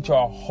change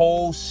our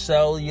whole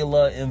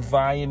cellular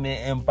environment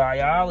and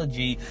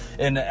biology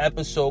in the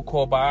episode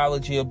called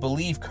Biology of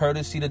Belief,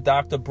 courtesy to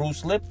Dr.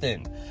 Bruce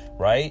Lipton,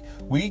 right?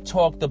 We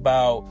talked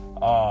about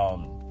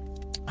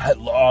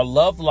our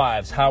love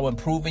lives, how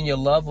improving your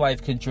love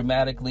life can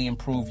dramatically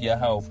improve your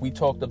health. We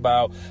talked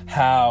about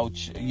how,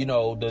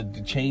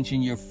 the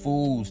changing your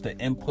foods, the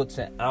inputs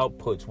and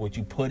outputs, what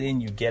you put in,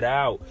 you get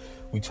out.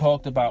 We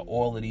talked about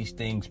all of these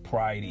things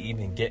prior to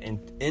even getting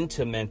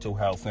into mental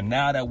health. And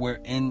now that we're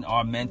in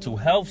our mental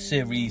health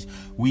series,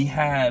 we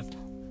have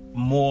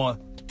more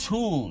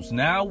tools.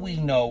 Now we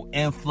know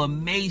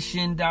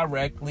inflammation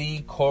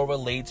directly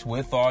correlates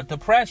with our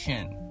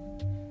depression.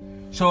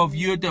 So if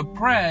you're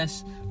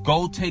depressed,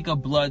 go take a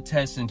blood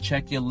test and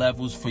check your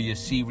levels for your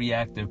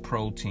C-reactive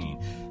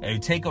protein.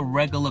 And take a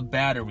regular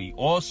battery.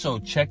 Also,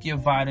 check your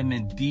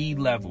vitamin D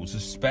levels,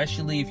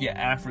 especially if you're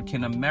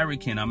African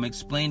American. I'm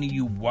explaining to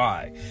you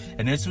why.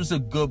 And this was a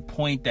good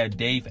point that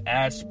Dave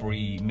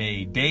Asprey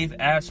made. Dave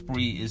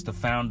Asprey is the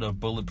founder of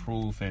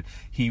Bulletproof, and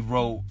he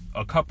wrote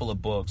a couple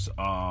of books,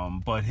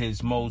 but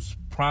his most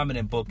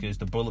prominent book is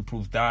The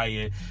Bulletproof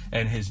Diet,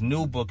 and his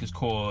new book is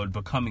called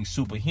Becoming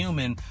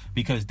Superhuman,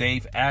 because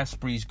Dave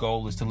Asprey's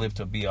goal is to live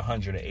to be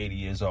 180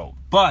 years old.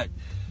 But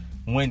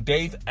when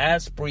Dave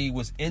Asprey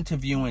was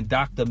interviewing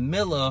Dr.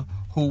 Miller,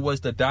 who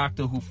was the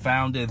doctor who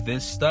founded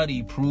this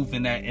study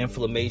proving that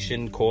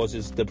inflammation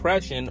causes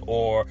depression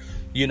or,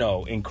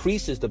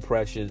 increases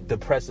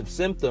depressive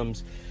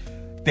symptoms,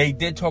 they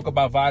did talk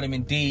about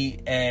vitamin D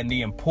and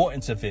the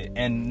importance of it.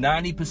 And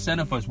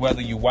 90% of us,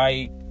 whether you're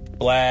white,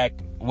 black,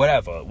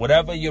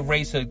 whatever your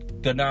race or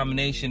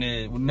denomination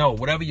is,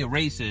 whatever your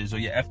race is or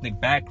your ethnic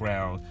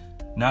background,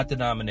 not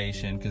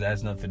denomination, because that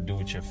has nothing to do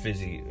with your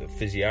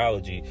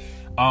physiology.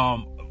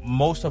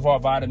 Most of our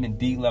vitamin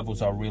D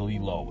levels are really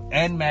low,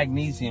 and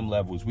magnesium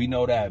levels. We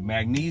know that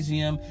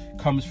magnesium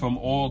comes from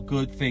all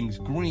good things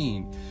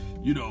green.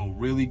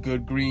 really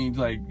good greens,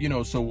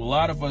 so a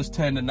lot of us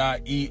tend to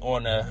not eat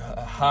on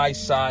a high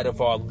side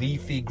of our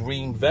leafy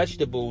green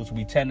vegetables.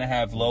 We tend to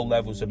have low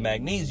levels of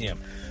magnesium.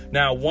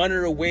 Now, one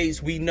of the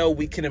ways we know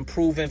we can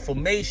improve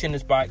inflammation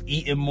is by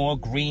eating more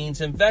greens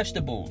and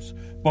vegetables,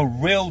 but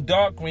real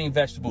dark green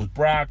vegetables,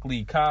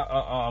 broccoli,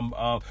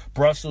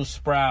 Brussels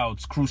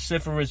sprouts,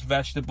 cruciferous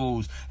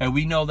vegetables. And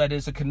we know that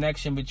there's a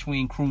connection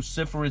between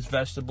cruciferous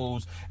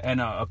vegetables and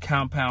a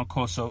compound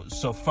called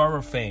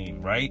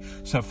sulforaphane, right?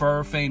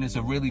 Sulforaphane is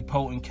a really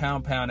potent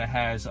compound that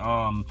has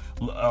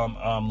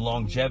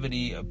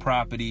longevity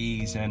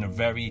properties and a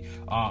very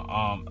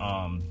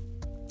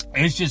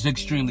it's just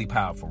extremely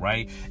powerful,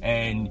 right?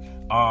 And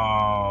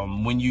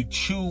when you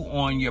chew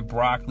on your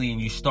broccoli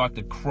and you start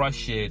to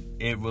crush it,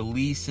 it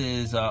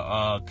releases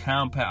a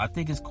compound. I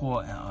think it's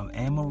called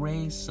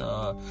amylase.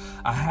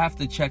 I have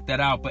to check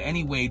that out. But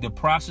anyway, the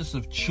process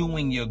of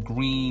chewing your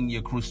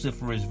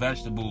cruciferous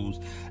vegetables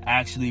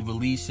actually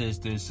releases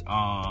this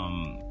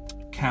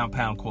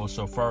compound called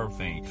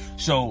sulforaphane.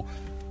 So,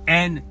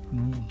 and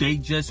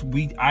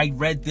I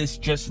read this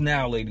just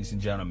now, ladies and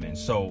gentlemen.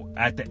 So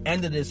at the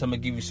end of this, I'm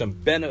gonna give you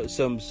some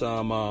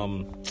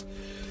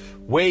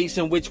ways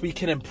in which we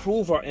can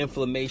improve our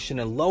inflammation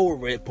and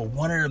lower it. But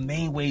one of the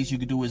main ways you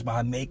can do is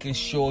by making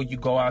sure you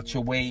go out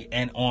your way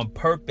and on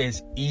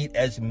purpose eat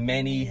as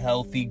many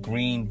healthy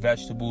green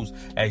vegetables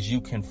as you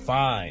can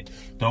find.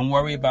 Don't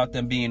worry about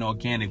them being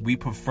organic. We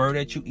prefer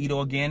that you eat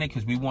organic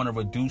because we want to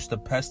reduce the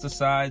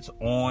pesticides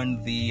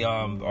on the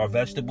our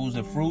vegetables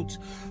and fruits.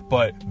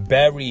 But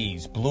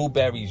berries,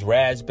 blueberries,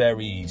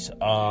 raspberries,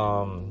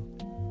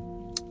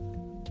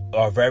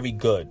 are very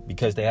good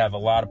because they have a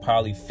lot of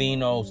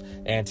polyphenols,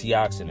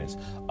 antioxidants.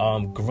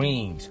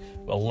 Greens,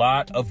 a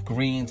lot of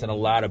greens and a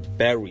lot of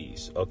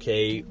berries,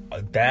 okay?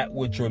 That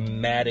would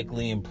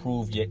dramatically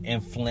improve your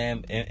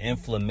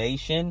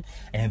inflammation,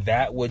 and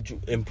that would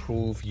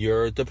improve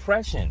your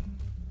depression,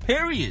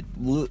 period.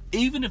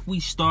 Even if we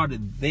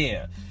started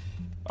there,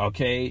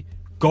 okay?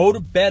 Go to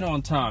bed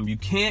on time. You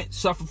can't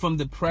suffer from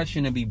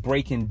depression and be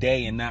breaking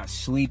day and not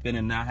sleeping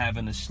and not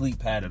having a sleep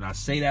pattern. I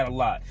say that a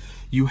lot.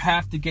 You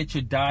have to get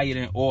your diet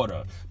in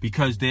order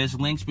because there's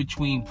links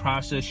between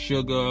processed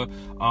sugar,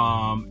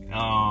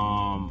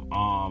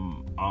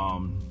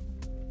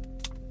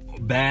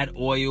 bad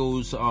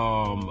oils,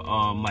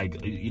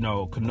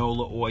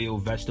 canola oil,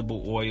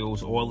 vegetable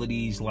oils, all of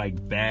these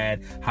like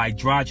bad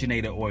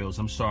hydrogenated oils.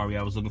 I'm sorry,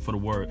 I was looking for the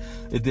word.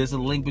 There's a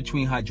link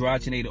between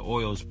hydrogenated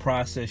oils,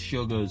 processed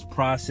sugars,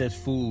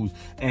 processed foods,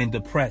 and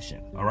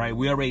depression. All right,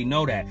 we already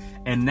know that.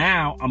 And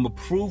now I'm gonna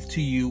prove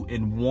to you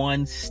in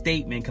one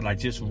statement because I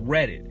just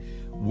read it.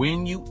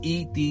 When you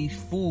eat these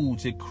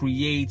foods, it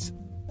creates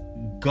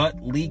gut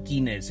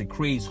leakiness. It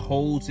creates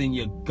holes in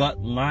your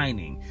gut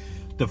lining.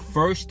 The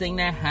first thing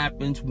that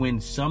happens when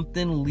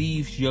something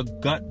leaves your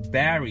gut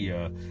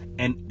barrier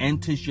and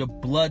enters your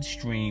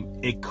bloodstream,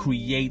 it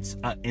creates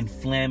an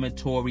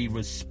inflammatory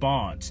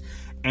response.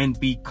 And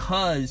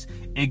because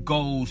it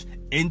goes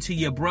into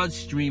your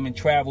bloodstream and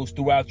travels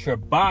throughout your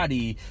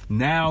body,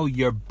 now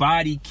your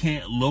body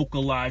can't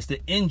localize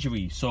the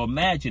injury. So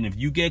imagine if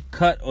you get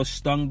cut or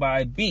stung by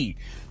a bee,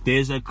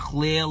 there's a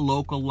clear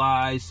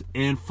localized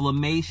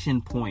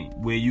inflammation point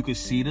where you can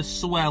see the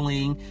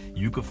swelling,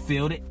 you can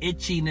feel the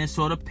itchiness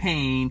or the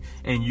pain,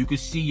 and you can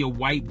see your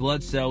white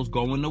blood cells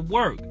going to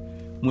work.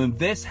 When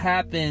this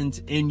happens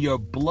in your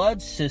blood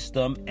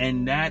system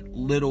and that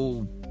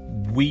little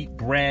wheat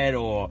bread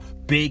or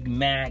Big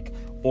Mac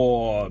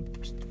or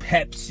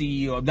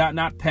Pepsi, or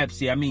not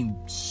Pepsi, I mean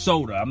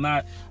soda.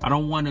 I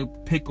don't want to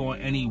pick on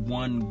any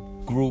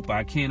one group.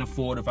 I can't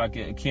afford it if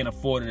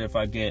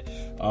I get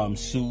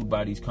sued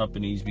by these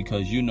companies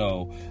because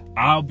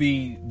I'll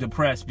be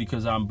depressed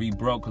because I'm be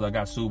broke because I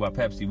got sued by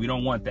Pepsi. We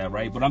don't want that,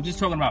 right? But I'm just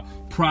talking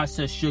about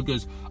processed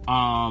sugars,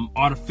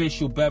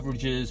 artificial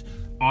beverages,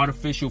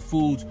 artificial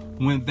foods.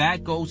 When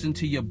that goes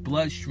into your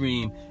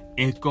bloodstream,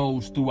 it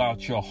goes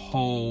throughout your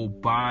whole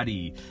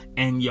body,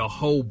 and your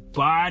whole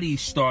body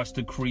starts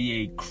to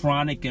create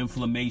chronic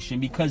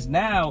inflammation because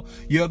now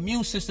your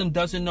immune system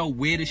doesn't know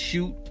where to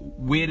shoot,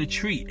 where to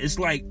treat. It's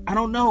like, I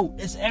don't know,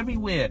 it's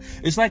everywhere.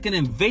 It's like an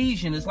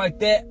invasion. It's like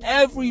they're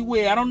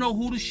everywhere. I don't know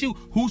who to shoot,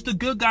 who's the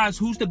good guys,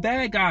 who's the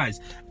bad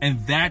guys. And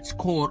that's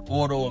called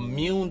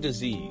autoimmune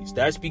disease.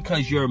 That's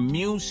because your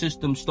immune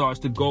system starts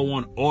to go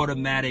on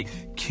automatic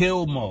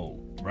kill mode.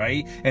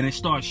 Right? And it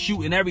starts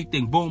shooting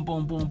everything. Boom,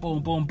 boom, boom,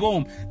 boom, boom,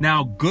 boom.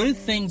 Now, good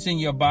things in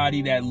your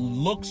body that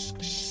looks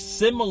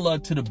similar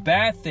to the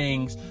bad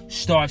things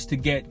starts to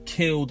get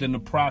killed in the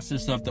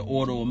process of the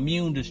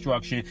autoimmune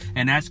destruction.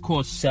 And that's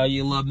called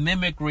cellular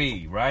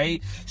mimicry,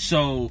 right?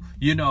 So,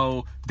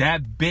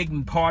 that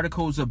big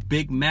particles of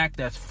Big Mac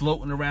that's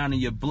floating around in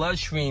your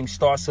bloodstream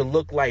starts to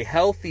look like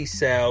healthy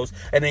cells,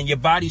 and then your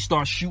body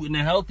starts shooting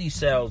the healthy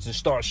cells and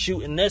starts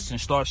shooting this and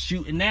starts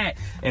shooting that,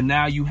 and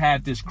now you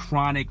have this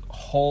chronic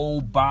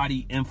whole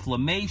body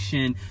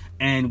inflammation.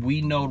 And we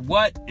know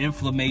what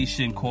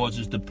inflammation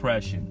causes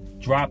depression.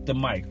 Drop the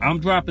mic. I'm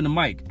dropping the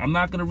mic. I'm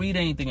not going to read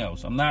anything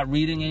else. I'm not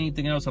reading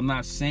anything else. I'm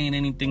not saying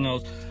anything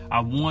else.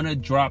 I want to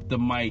drop the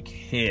mic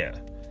here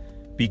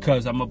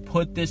because I'm going to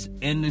put this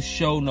in the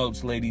show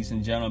notes, ladies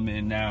and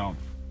gentlemen. Now,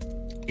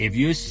 if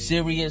you're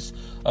serious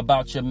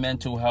about your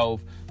mental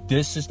health,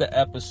 this is the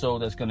episode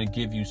that's going to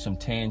give you some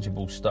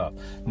tangible stuff.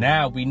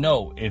 Now, we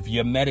know if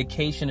your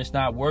medication is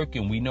not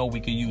working, we know we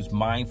can use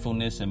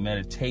mindfulness and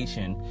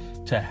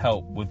meditation to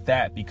help with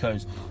that,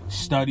 because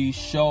studies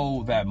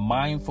show that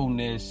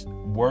mindfulness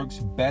works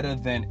better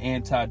than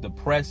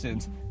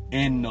antidepressants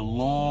in the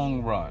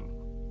long run.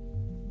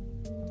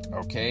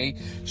 Okay,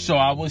 so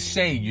I would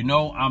say,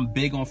 I'm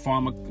big on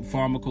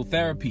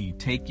pharmacotherapy.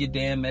 Take your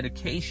damn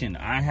medication.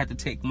 I had to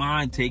take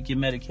mine. Take your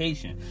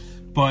medication.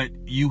 But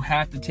you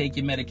have to take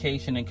your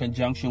medication in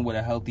conjunction with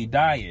a healthy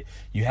diet.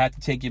 You have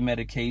to take your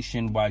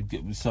medication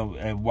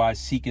while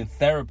seeking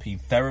therapy.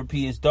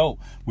 Therapy is dope.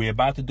 We're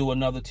about to do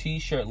another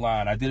t-shirt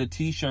line. I did a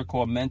t-shirt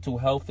called Mental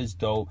Health is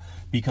Dope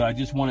because I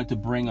just wanted to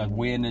bring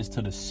awareness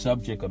to the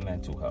subject of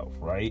mental health,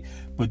 right?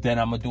 But then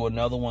I'm going to do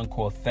another one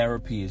called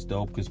Therapy is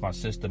Dope because my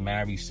sister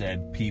Mary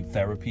said,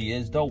 therapy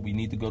is dope. We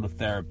need to go to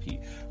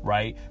therapy,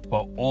 right?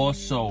 But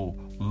also,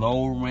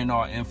 lowering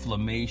our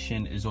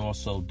inflammation is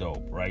also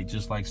dope, right?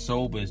 Just like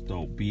sober is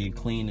dope, being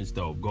clean is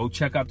dope. Go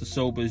check out the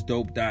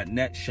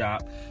soberisdope.net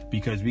shop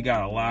because we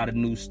got a lot of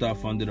new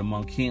stuff under the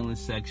Monk Healing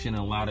section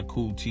and a lot of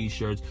cool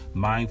t-shirts.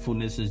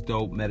 Mindfulness is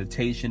dope.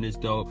 Meditation is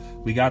dope.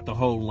 We got the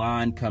whole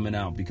line coming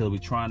out because we're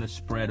trying to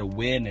spread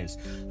awareness.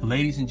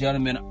 Ladies and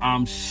gentlemen,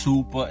 I'm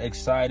super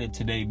excited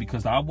today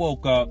because I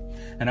woke up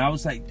and I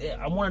was like,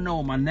 I want to know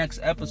what my next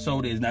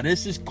episode is. Now,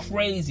 this is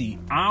crazy.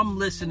 I'm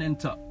listening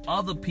to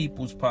other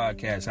people's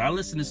podcasts. I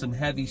listen to some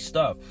heavy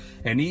stuff,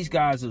 and these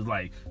guys are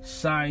like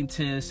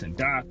scientists and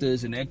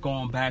doctors, and they're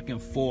going back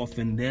and forth,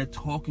 and they're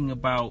talking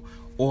about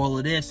all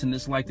of this, and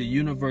it's like the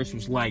universe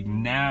was like,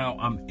 now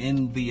I'm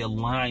in the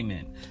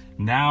alignment.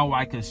 Now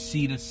I can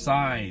see the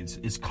signs.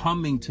 It's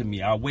coming to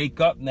me. I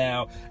wake up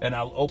now and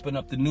I'll open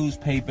up the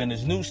newspaper and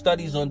there's new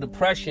studies on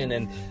depression.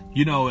 And,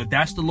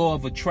 that's the law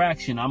of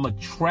attraction. I'm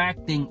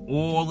attracting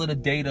all of the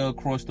data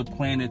across the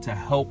planet to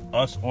help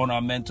us on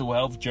our mental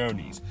health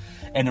journeys.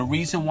 And the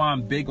reason why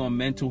I'm big on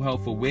mental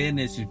health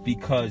awareness is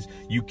because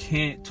you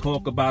can't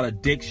talk about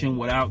addiction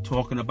without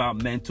talking about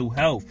mental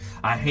health.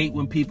 I hate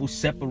when people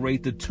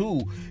separate the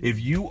two.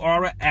 If you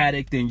are an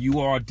addict, then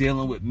you are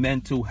dealing with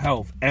mental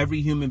health.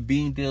 Every human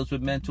being deals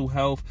with mental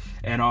health,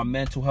 and our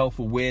mental health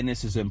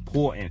awareness is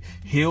important.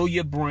 Heal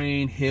your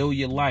brain, heal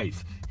your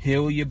life.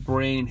 Heal your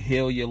brain,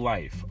 heal your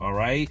life, all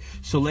right?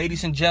 So,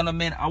 ladies and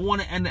gentlemen, I want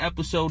to end the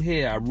episode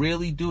here. I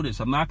really do this.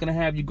 I'm not going to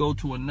have you go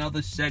to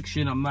another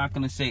section. I'm not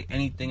going to say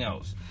anything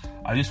else.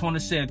 I just want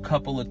to say a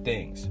couple of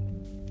things.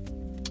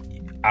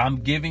 I'm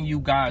giving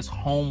you guys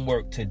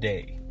homework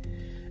today,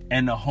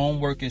 and the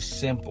homework is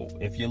simple.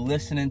 If you're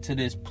listening to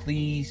this,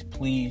 please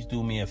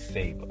do me a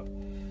favor.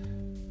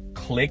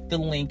 Click the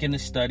link in the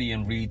study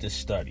and read the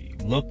study.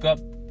 Look up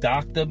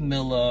Dr.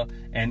 Miller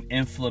and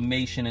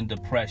inflammation and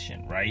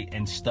depression, right?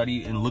 And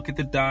study and look at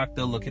the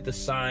doctor, look at the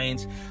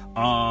science,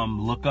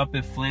 look up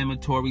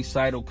inflammatory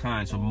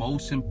cytokines. But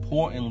most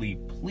importantly,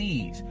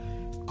 please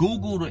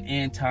Google the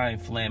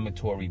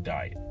anti-inflammatory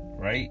diet,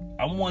 right?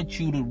 I want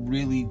you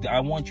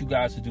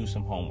guys to do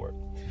some homework.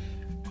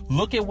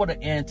 Look at what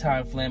an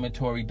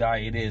anti-inflammatory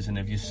diet is, and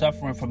if you're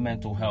suffering from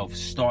mental health,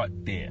 start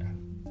there,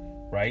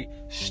 right?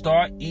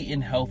 Start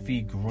eating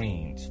healthy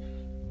greens.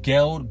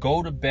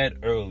 Go to bed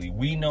early.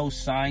 We know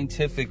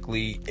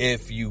scientifically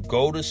if you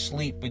go to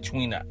sleep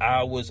between the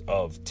hours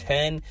of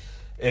 10,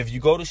 if you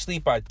go to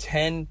sleep by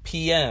 10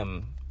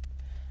 p.m.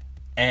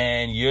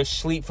 and your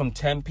sleep from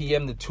 10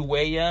 p.m. to 2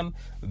 a.m.,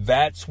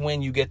 that's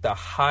when you get the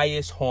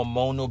highest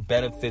hormonal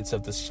benefits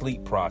of the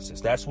sleep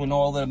process. That's when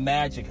all of the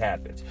magic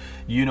happens.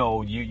 You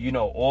know,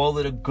 all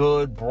of the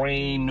good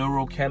brain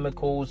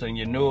neurochemicals and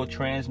your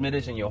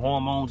neurotransmitters and your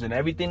hormones and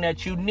everything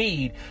that you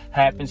need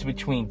happens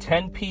between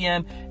 10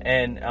 p.m.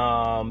 and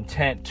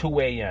 2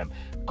 a.m.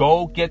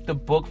 Go get the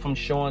book from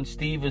Sean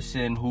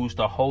Stevenson, who's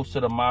the host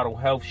of the Model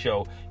Health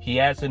Show. He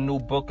has a new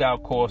book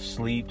out called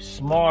Sleep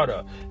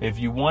Smarter. If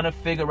you want to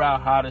figure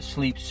out how to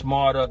sleep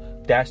smarter,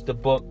 that's the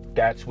book.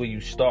 That's where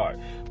you start.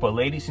 But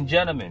ladies and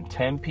gentlemen,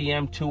 10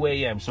 p.m., 2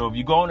 a.m. So if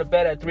you're going to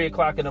bed at 3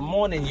 o'clock in the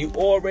morning, you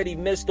already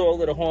missed all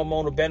of the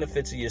hormonal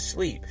benefits of your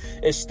sleep.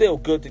 It's still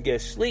good to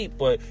get sleep,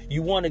 but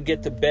you want to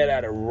get to bed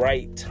at a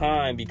right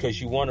time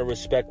because you want to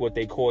respect what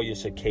they call your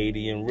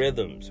circadian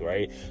rhythms,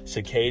 right?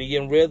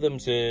 Circadian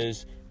rhythms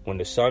is when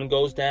the sun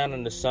goes down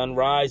and the sun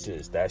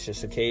rises. That's your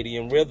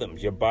circadian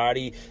rhythms. Your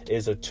body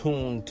is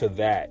attuned to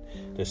that.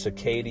 The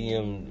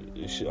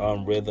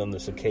circadian rhythm, the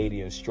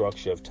circadian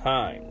structure of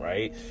time,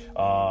 right?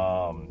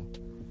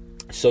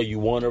 So you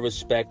want to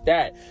respect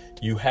that.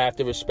 You have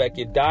to respect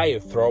your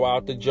diet. Throw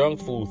out the junk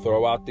food,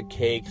 throw out the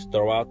cakes,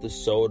 throw out the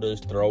sodas,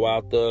 throw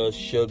out the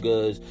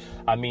sugars.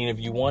 I mean, if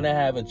you want to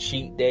have a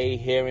cheat day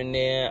here and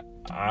there,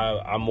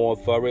 I'm all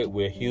for it.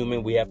 We're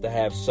human. We have to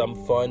have some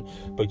fun,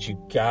 but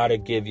you gotta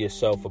give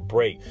yourself a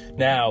break.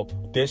 Now,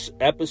 this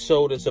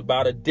episode is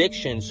about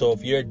addiction. So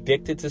if you're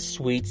addicted to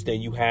sweets,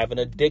 then you have an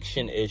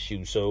addiction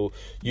issue. So,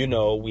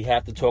 we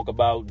have to talk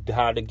about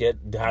how to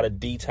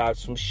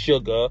detox from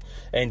sugar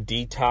and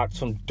detox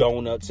from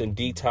donuts and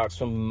detox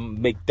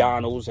from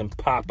McDonald's and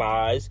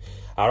Popeyes.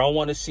 I don't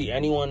want to see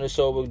anyone in the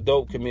sober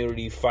dope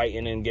community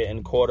fighting and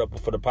getting caught up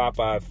for the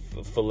Popeye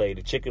fillet,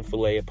 the chicken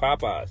fillet at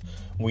Popeyes.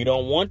 We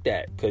don't want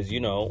that because,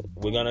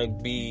 we're going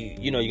to be,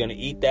 you're going to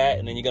eat that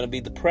and then you're going to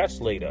be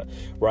depressed later,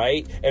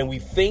 right? And we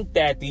think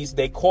that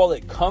they call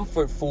it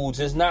comfort foods.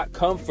 It's not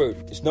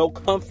comfort. There's no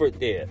comfort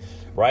there,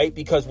 right?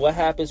 Because what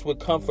happens with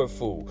comfort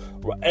food?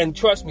 And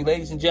trust me,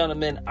 ladies and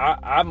gentlemen,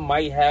 I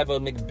might have a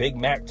Big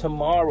Mac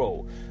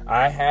tomorrow.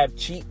 I have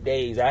cheat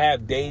days. I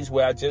have days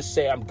where I just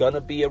say I'm going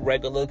to be a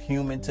regular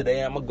human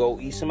today. I'm going to go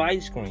eat some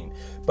ice cream.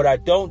 But I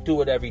don't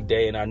do it every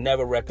day, and I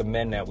never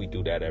recommend that we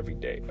do that every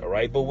day, all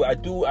right? But I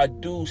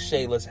do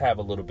say let's have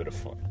a little bit of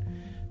fun.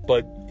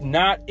 But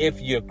not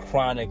if you're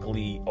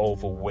chronically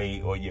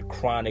overweight or you're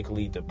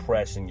chronically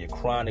depressed and you're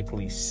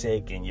chronically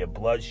sick and your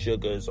blood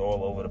sugar is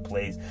all over the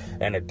place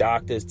and the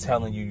doctor's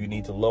telling you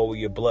need to lower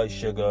your blood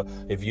sugar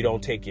if you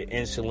don't take your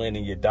insulin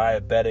and you're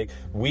diabetic.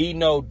 We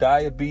know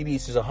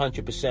diabetes is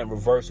 100%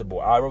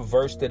 reversible. I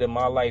reversed it in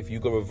my life.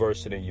 You can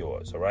reverse it in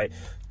yours, all right?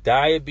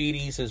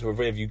 Diabetes is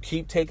if you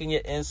keep taking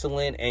your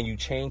insulin and you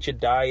change your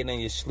diet and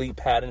your sleep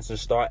patterns and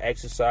start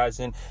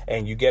exercising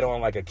and you get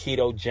on like a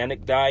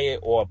ketogenic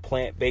diet or a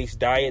plant-based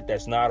diet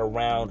that's not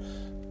around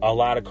a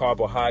lot of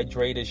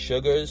carbohydrated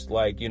sugars,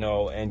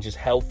 and just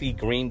healthy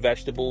green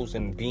vegetables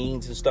and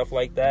beans and stuff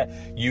like that,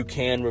 you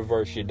can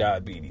reverse your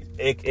diabetes.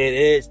 It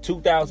is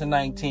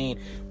 2019.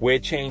 We're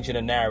changing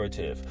the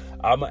narrative.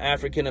 I'm an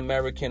African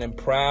American and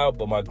proud,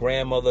 but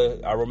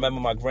I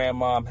remember my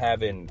grandmom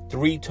having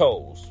 3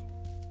 toes.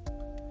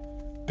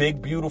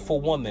 Big,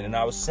 beautiful woman. And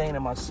I was saying to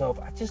myself,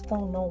 I just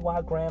don't know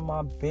why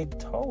grandma big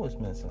toe is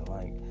missing.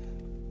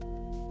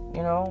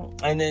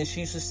 And then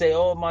she used to say,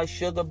 oh, my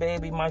sugar,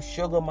 baby, my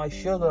sugar, my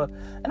sugar.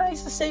 And I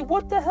used to say,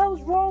 what the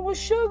hell's wrong with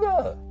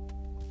sugar?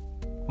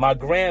 My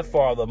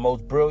grandfather,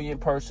 most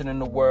brilliant person in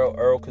the world,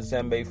 Earl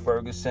Kazembe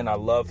Ferguson. I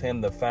love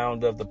him, the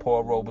founder of the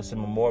Paul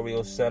Robeson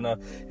Memorial Center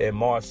in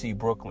Marcy,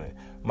 Brooklyn.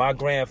 My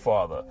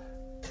grandfather,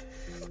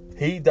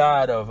 he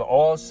died of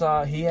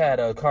Alzheimer's. He had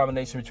a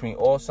combination between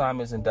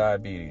Alzheimer's and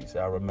diabetes.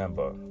 I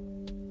remember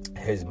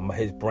his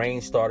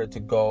brain started to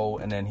go,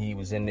 and then he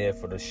was in there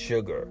for the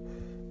sugar,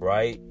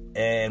 right?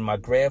 And my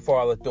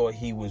grandfather thought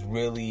he was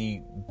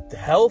really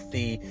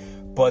healthy,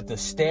 but the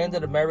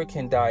standard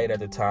American diet at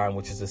the time,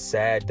 which is a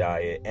SAD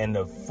diet, and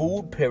the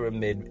food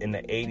pyramid in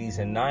the 80s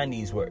and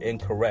 90s were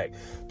incorrect.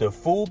 The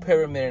food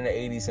pyramid in the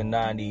 80s and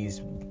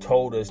 90s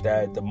told us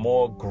that the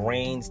more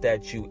grains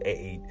that you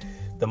ate,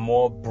 the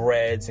more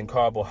breads and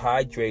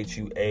carbohydrates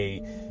you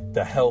ate,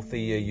 the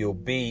healthier you'll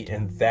be.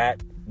 And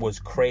that was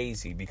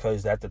crazy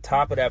because at the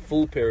top of that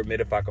food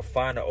pyramid, if I could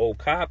find an old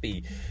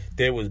copy,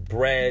 there was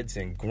breads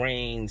and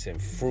grains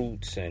and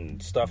fruits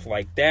and stuff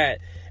like that.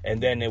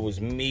 And then there was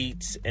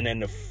meats,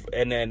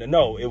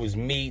 it was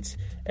meats,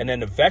 and then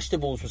the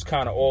vegetables was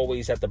kind of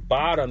always at the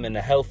bottom, and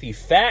the healthy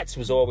fats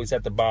was always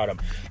at the bottom.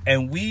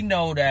 And we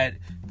know that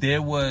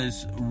there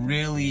was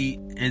really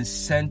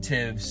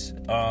incentives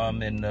in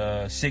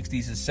the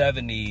 60s and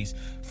 70s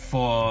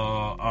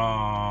for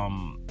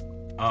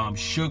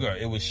sugar.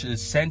 It was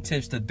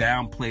incentives to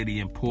downplay the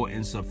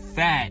importance of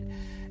fat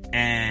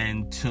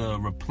and to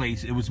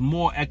replace. It was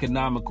more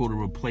economical to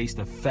replace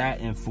the fat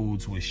in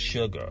foods with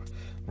sugar.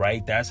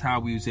 Right? That's how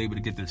we was able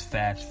to get this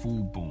fast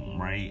food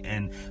boom, right?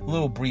 And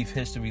little brief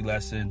history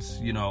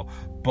lessons,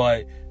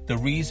 but the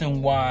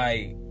reason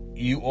why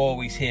you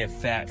always hear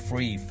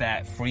fat-free,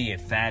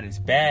 and fat is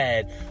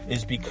bad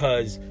is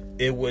because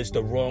it was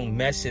the wrong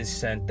message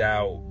sent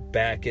out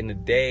back in the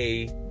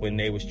day when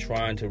they was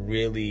trying to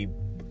really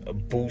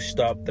boost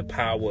up the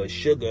power of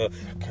sugar,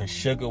 because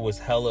sugar was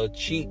hella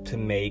cheap to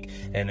make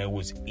and it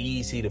was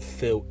easy to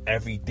fill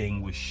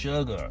everything with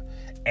sugar.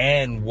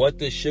 And what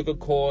does sugar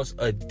cause?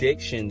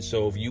 Addiction.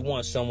 So if you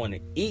want someone to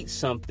eat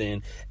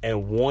something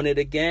and want it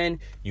again,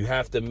 you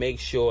have to make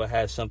sure it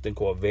has something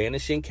called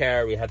vanishing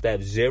calorie. It has to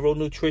have zero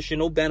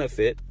nutritional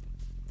benefit,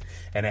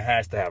 and it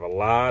has to have a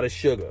lot of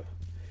sugar.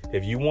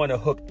 If you want to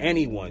hook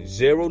anyone,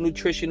 zero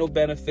nutritional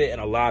benefit and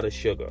a lot of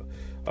sugar.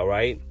 All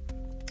right?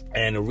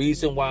 And the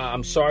reason why,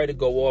 I'm sorry to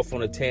go off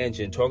on a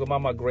tangent, talking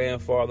about my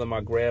grandfather and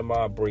my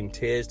grandma bring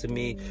tears to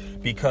me,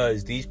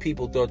 because these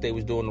people thought they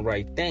was doing the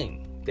right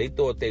thing. They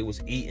thought they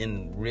was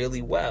eating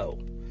really well.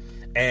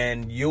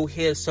 And you'll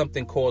hear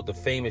something called the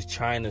famous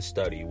China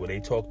study, where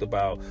they talked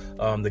about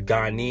the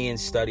Ghanaian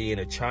study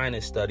and the China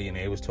study, and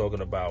they was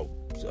talking about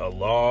a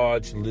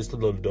large list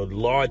of the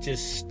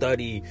largest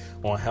study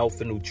on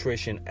health and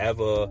nutrition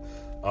ever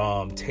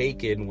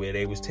taken, where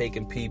they was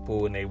taking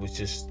people and they was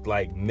just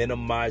like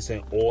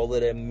minimizing all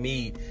of their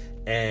meat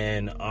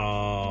and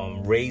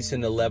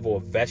raising the level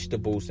of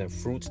vegetables and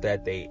fruits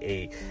that they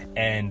ate,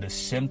 and the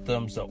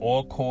symptoms, the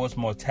all-cause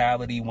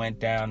mortality went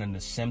down, and the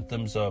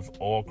symptoms of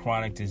all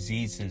chronic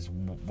diseases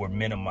were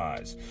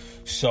minimized.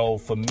 So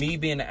for me,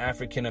 being an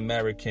African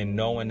American,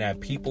 knowing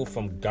that people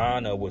from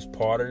Ghana was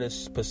part of this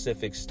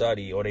specific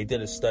study, or they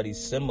did a study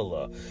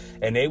similar,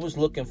 and they was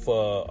looking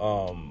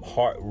for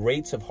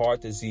rates of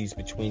heart disease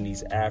between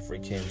these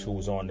Africans who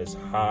was on this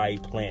high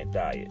plant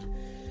diet.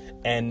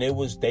 And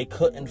they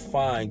couldn't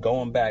find,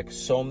 going back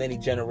so many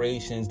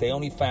generations, they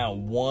only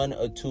found 1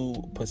 or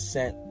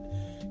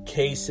 2%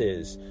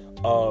 cases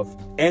of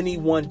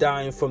anyone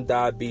dying from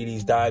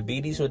diabetes.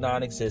 Diabetes was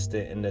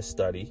non-existent in this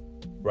study,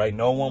 right?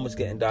 No one was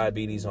getting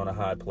diabetes on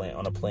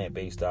a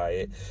plant-based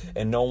diet,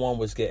 and no one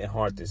was getting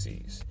heart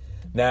disease.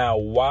 Now,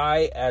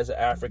 why, as an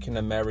African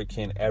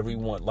American,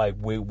 everyone, like,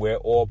 we're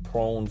all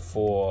prone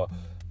for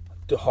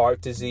the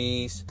heart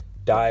disease,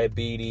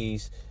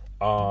 diabetes,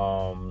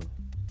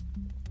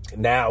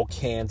 now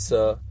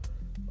cancer,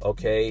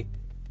 okay?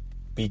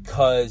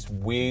 Because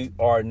we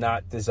are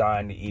not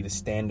designed to eat a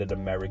standard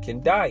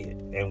American diet,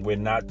 and we're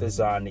not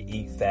designed to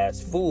eat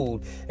fast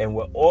food, and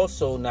we're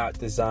also not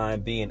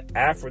designed, being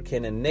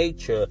African in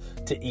nature,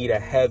 to eat a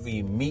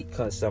heavy meat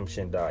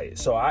consumption diet.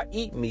 So I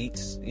eat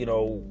meats,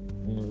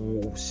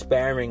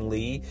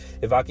 sparingly.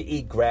 If I could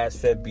eat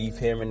grass-fed beef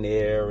here and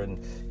there,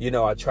 and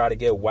I try to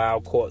get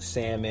wild-caught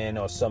salmon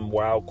or some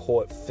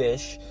wild-caught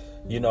fish.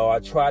 I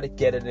try to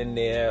get it in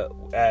there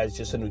as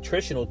just a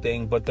nutritional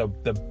thing, but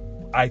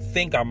I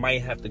think I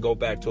might have to go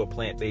back to a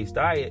plant-based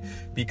diet,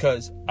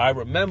 because I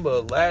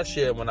remember last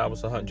year when I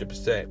was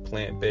 100%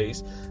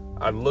 plant-based,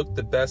 I looked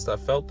the best, I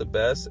felt the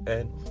best,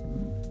 and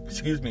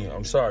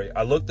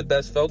I looked the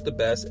best, felt the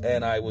best,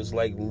 and I was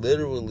like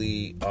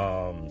literally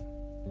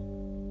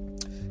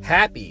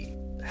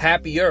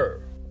happier.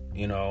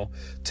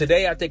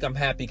 Today I think I'm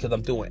happy because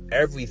I'm doing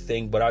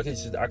everything, but I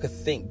could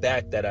think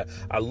back that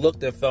I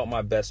looked and felt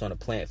my best on a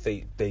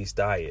plant-based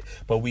diet.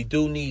 But we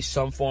do need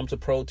some forms of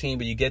protein,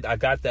 but I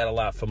got that a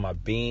lot from my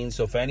beans.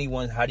 So for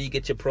anyone, how do you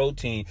get your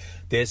protein?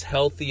 There's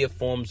healthier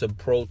forms of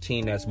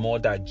protein that's more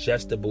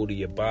digestible to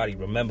your body.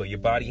 Remember, your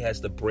body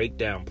has to break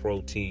down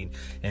protein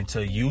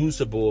into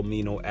usable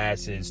amino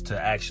acids to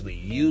actually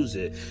use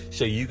it.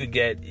 So you could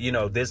get,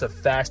 there's a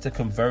faster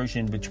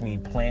conversion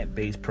between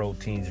plant-based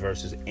proteins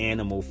versus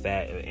animal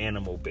fat and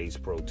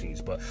animal-based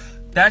proteins. But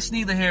that's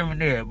neither here nor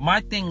there. My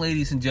thing,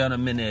 ladies and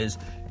gentlemen, is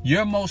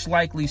you're most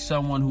likely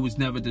someone who was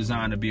never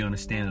designed to be on a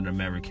standard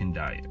American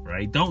diet,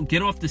 right? Don't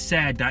get off the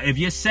SAD diet. If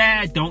you're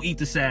sad, don't eat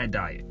the SAD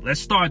diet. Let's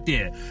start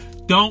there.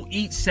 Don't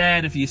eat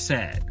sad if you're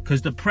sad,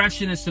 because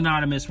depression is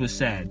synonymous with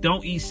sad.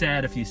 Don't eat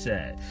sad if you're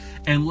sad.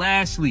 And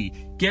lastly,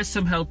 get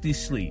some healthy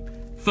sleep.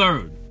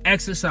 Third,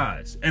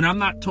 exercise. And I'm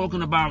not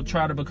talking about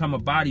try to become a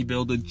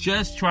bodybuilder.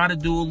 Just try to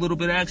do a little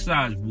bit of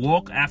exercise.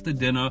 Walk after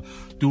dinner.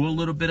 Do a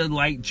little bit of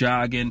light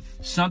jogging.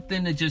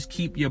 Something to just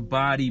keep your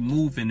body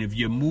moving. If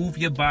you move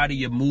your body,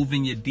 you're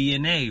moving your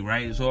DNA,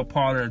 right? It's all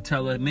part of the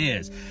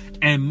telomeres.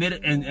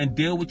 And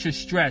deal with your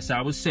stress.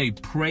 I would say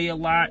pray a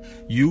lot.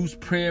 Use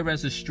prayer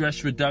as a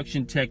stress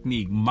reduction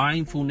technique.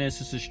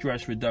 Mindfulness is a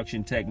stress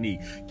reduction technique.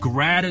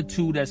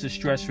 Gratitude as a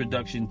stress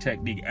reduction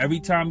technique.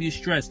 Every time you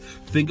stress,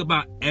 think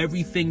about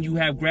everything you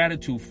have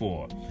gratitude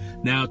for.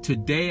 Now,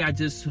 today I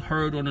just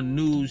heard on the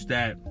news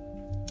that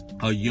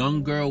a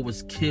young girl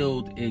was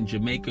killed in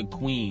Jamaica,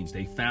 Queens.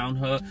 They found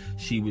her.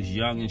 She was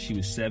young, and she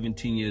was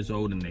 17 years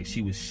old, and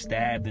she was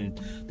stabbed, and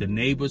the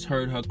neighbors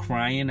heard her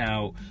crying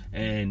out,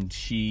 and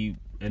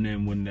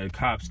then when the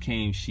cops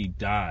came, she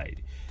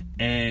died.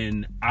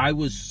 And I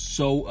was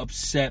so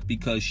upset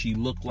because she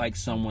looked like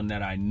someone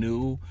that I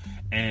knew,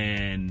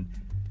 and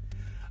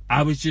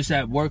I was just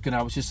at work, and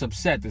I was just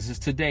upset. This is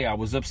today. I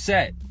was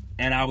upset.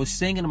 And I was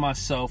thinking to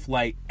myself,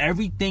 like,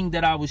 everything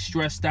that I was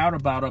stressed out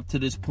about up to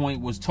this point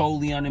was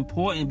totally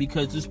unimportant,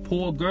 because this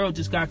poor girl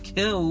just got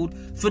killed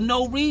for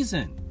no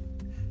reason.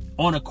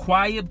 On a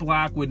quiet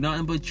block with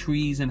nothing but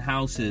trees and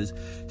houses,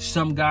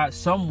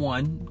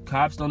 someone,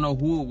 cops don't know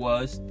who it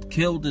was,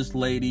 killed this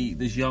lady,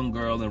 this young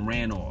girl, and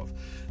ran off.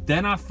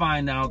 Then I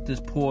find out this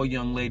poor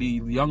young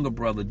lady, younger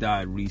brother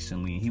died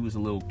recently. He was a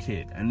little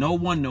kid, and no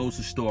one knows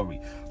the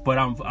story. But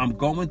I'm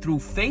going through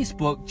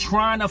Facebook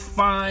trying to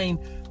find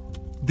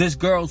this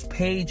girl's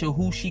page or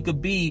who she could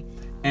be,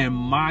 and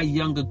my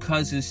younger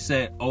cousin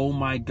said, "Oh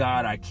my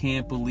God, I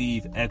can't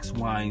believe X,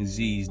 Y, and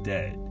Z's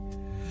dead."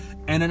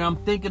 And then I'm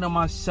thinking to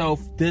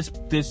myself, this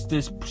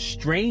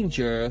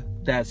stranger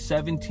that's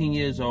 17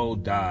 years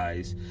old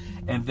dies,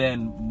 and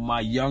then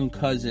my young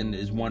cousin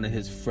is one of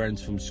his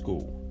friends from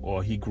school,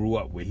 or he grew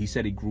up with. He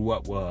said he grew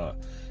up with her,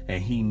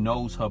 and he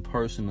knows her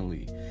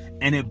personally.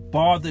 And it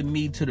bothered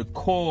me to the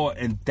core,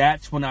 and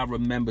that's when I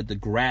remembered the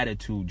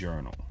gratitude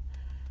journal.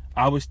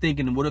 I was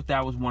thinking, what if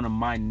that was one of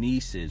my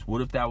nieces?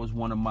 What if that was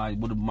one of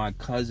my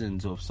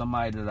cousins, or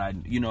somebody that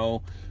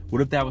what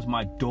if that was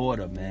my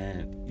daughter,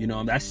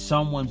 man? That's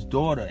someone's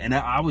daughter. And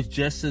I was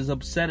just as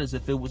upset as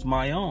if it was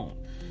my own.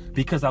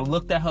 because I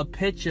looked at her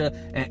picture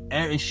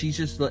and she's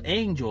just an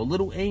angel, a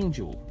little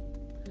angel.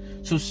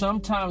 So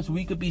sometimes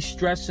we could be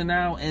stressing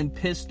out and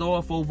pissed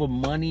off over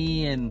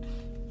money,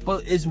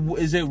 but is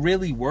it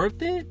really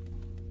worth it?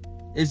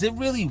 Is it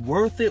really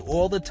worth it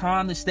all the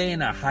time to stay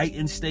in a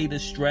heightened state of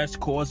stress,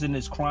 causing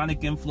this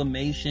chronic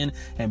inflammation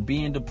and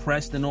being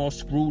depressed and all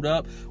screwed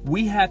up?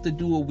 We have to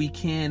do what we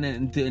can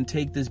and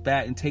take this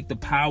back and take the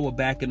power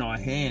back in our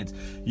hands.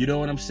 You know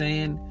what I'm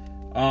saying?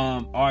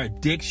 Our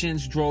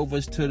addictions drove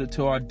us to the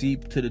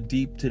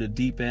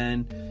deep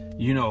end.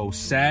 You know,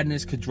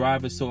 sadness could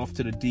drive us off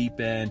to the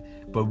deep end,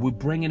 but we're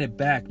bringing it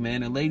back,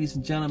 man. And ladies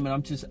and gentlemen,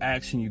 I'm just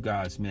asking you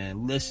guys,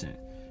 man, listen.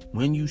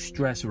 When you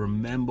stress,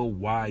 remember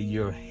why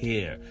you're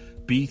here.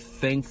 Be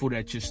thankful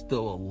that you're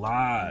still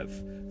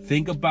alive.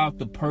 Think about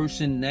the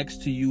person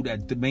next to you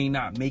that may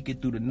not make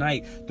it through the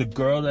night. The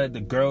girl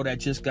that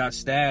just got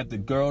stabbed. The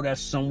girl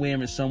that's somewhere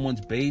in someone's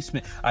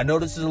basement. I know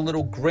this is a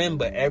little grim,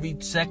 but every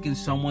second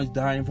someone's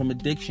dying from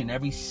addiction.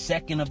 Every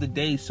second of the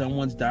day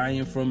someone's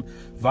dying from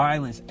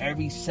violence.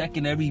 Every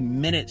second, every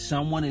minute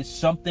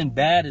something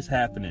bad is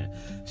happening.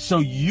 So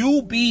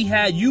you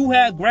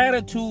have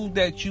gratitude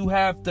that you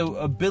have the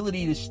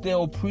ability to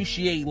still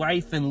appreciate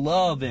life and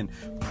love and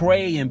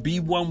pray and be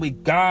one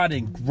with God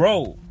and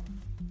grow.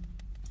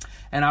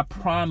 And I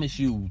promise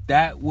you,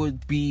 that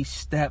would be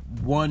step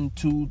 1,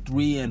 2,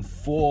 3, and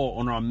 4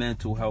 on our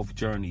mental health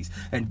journeys.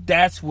 And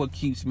that's what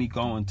keeps me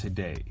going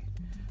today,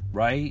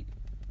 right?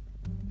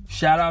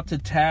 Shout out to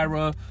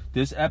Tara.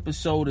 This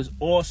episode is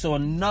also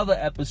another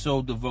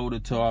episode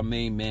devoted to our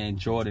main man,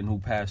 Jordan, who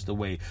passed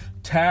away.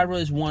 Tara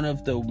is one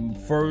of the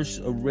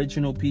first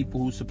original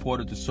people who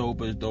supported the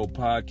Sober is Dope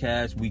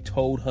podcast. We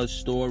told her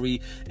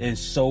story in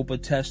Sober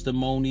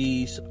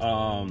Testimonies.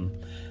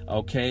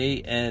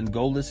 Okay, and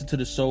go listen to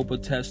the Sober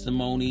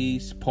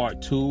Testimonies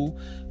Part 2.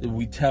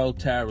 We tell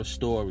Tara's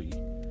story.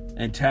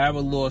 And Tara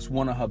lost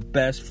one of her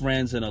best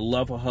friends and the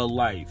love of her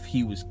life.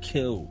 He was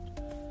killed.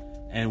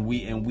 And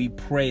we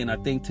pray, and I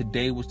think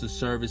today was the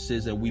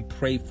services, and we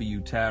pray for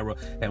you, Tara,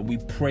 and we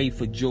pray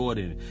for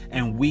Jordan.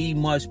 And we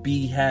must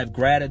have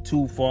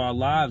gratitude for our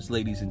lives,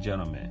 ladies and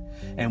gentlemen.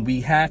 And we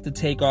have to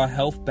take our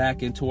health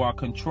back into our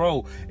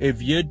control.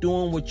 If you're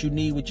doing what you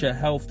need with your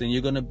health, then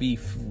you're gonna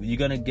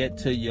get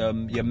to your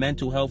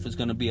mental health is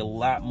gonna be a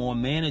lot more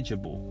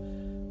manageable.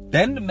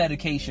 Then the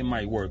medication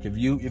might work. If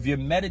you're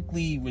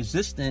medically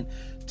resistant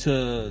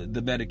to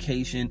the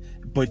medication,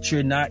 but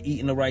you're not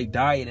eating the right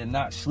diet and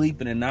not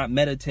sleeping and not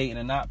meditating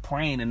and not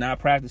praying and not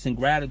practicing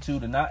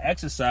gratitude and not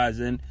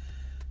exercising,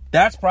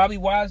 that's probably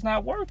why it's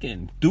not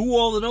working. Do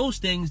all of those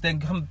things, then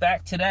come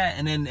back to that,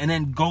 and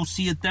then go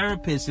see a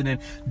therapist, and then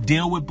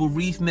deal with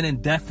bereavement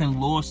and death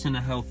and loss in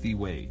a healthy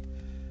way.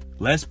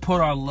 Let's put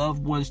our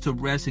loved ones to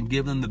rest and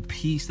give them the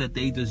peace that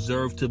they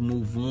deserve to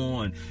move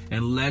on.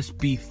 And let's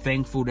be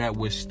thankful that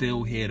we're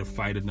still here to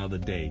fight another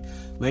day.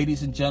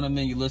 Ladies and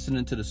gentlemen, you're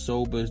listening to the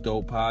Sober is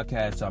Dope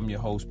podcast. I'm your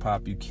host,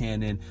 Pop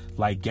Buchanan.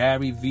 Like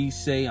Gary Vee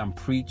say, I'm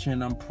preaching.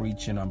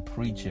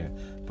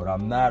 But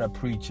I'm not a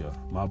preacher.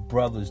 My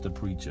brother's the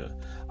preacher.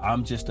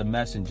 I'm just a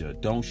messenger.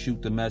 Don't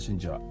shoot the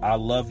messenger. I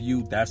love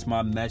you. That's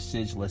my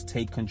message. Let's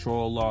take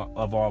control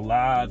of our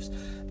lives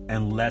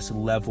and let's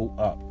level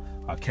up.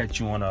 I'll catch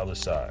you on the other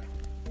side.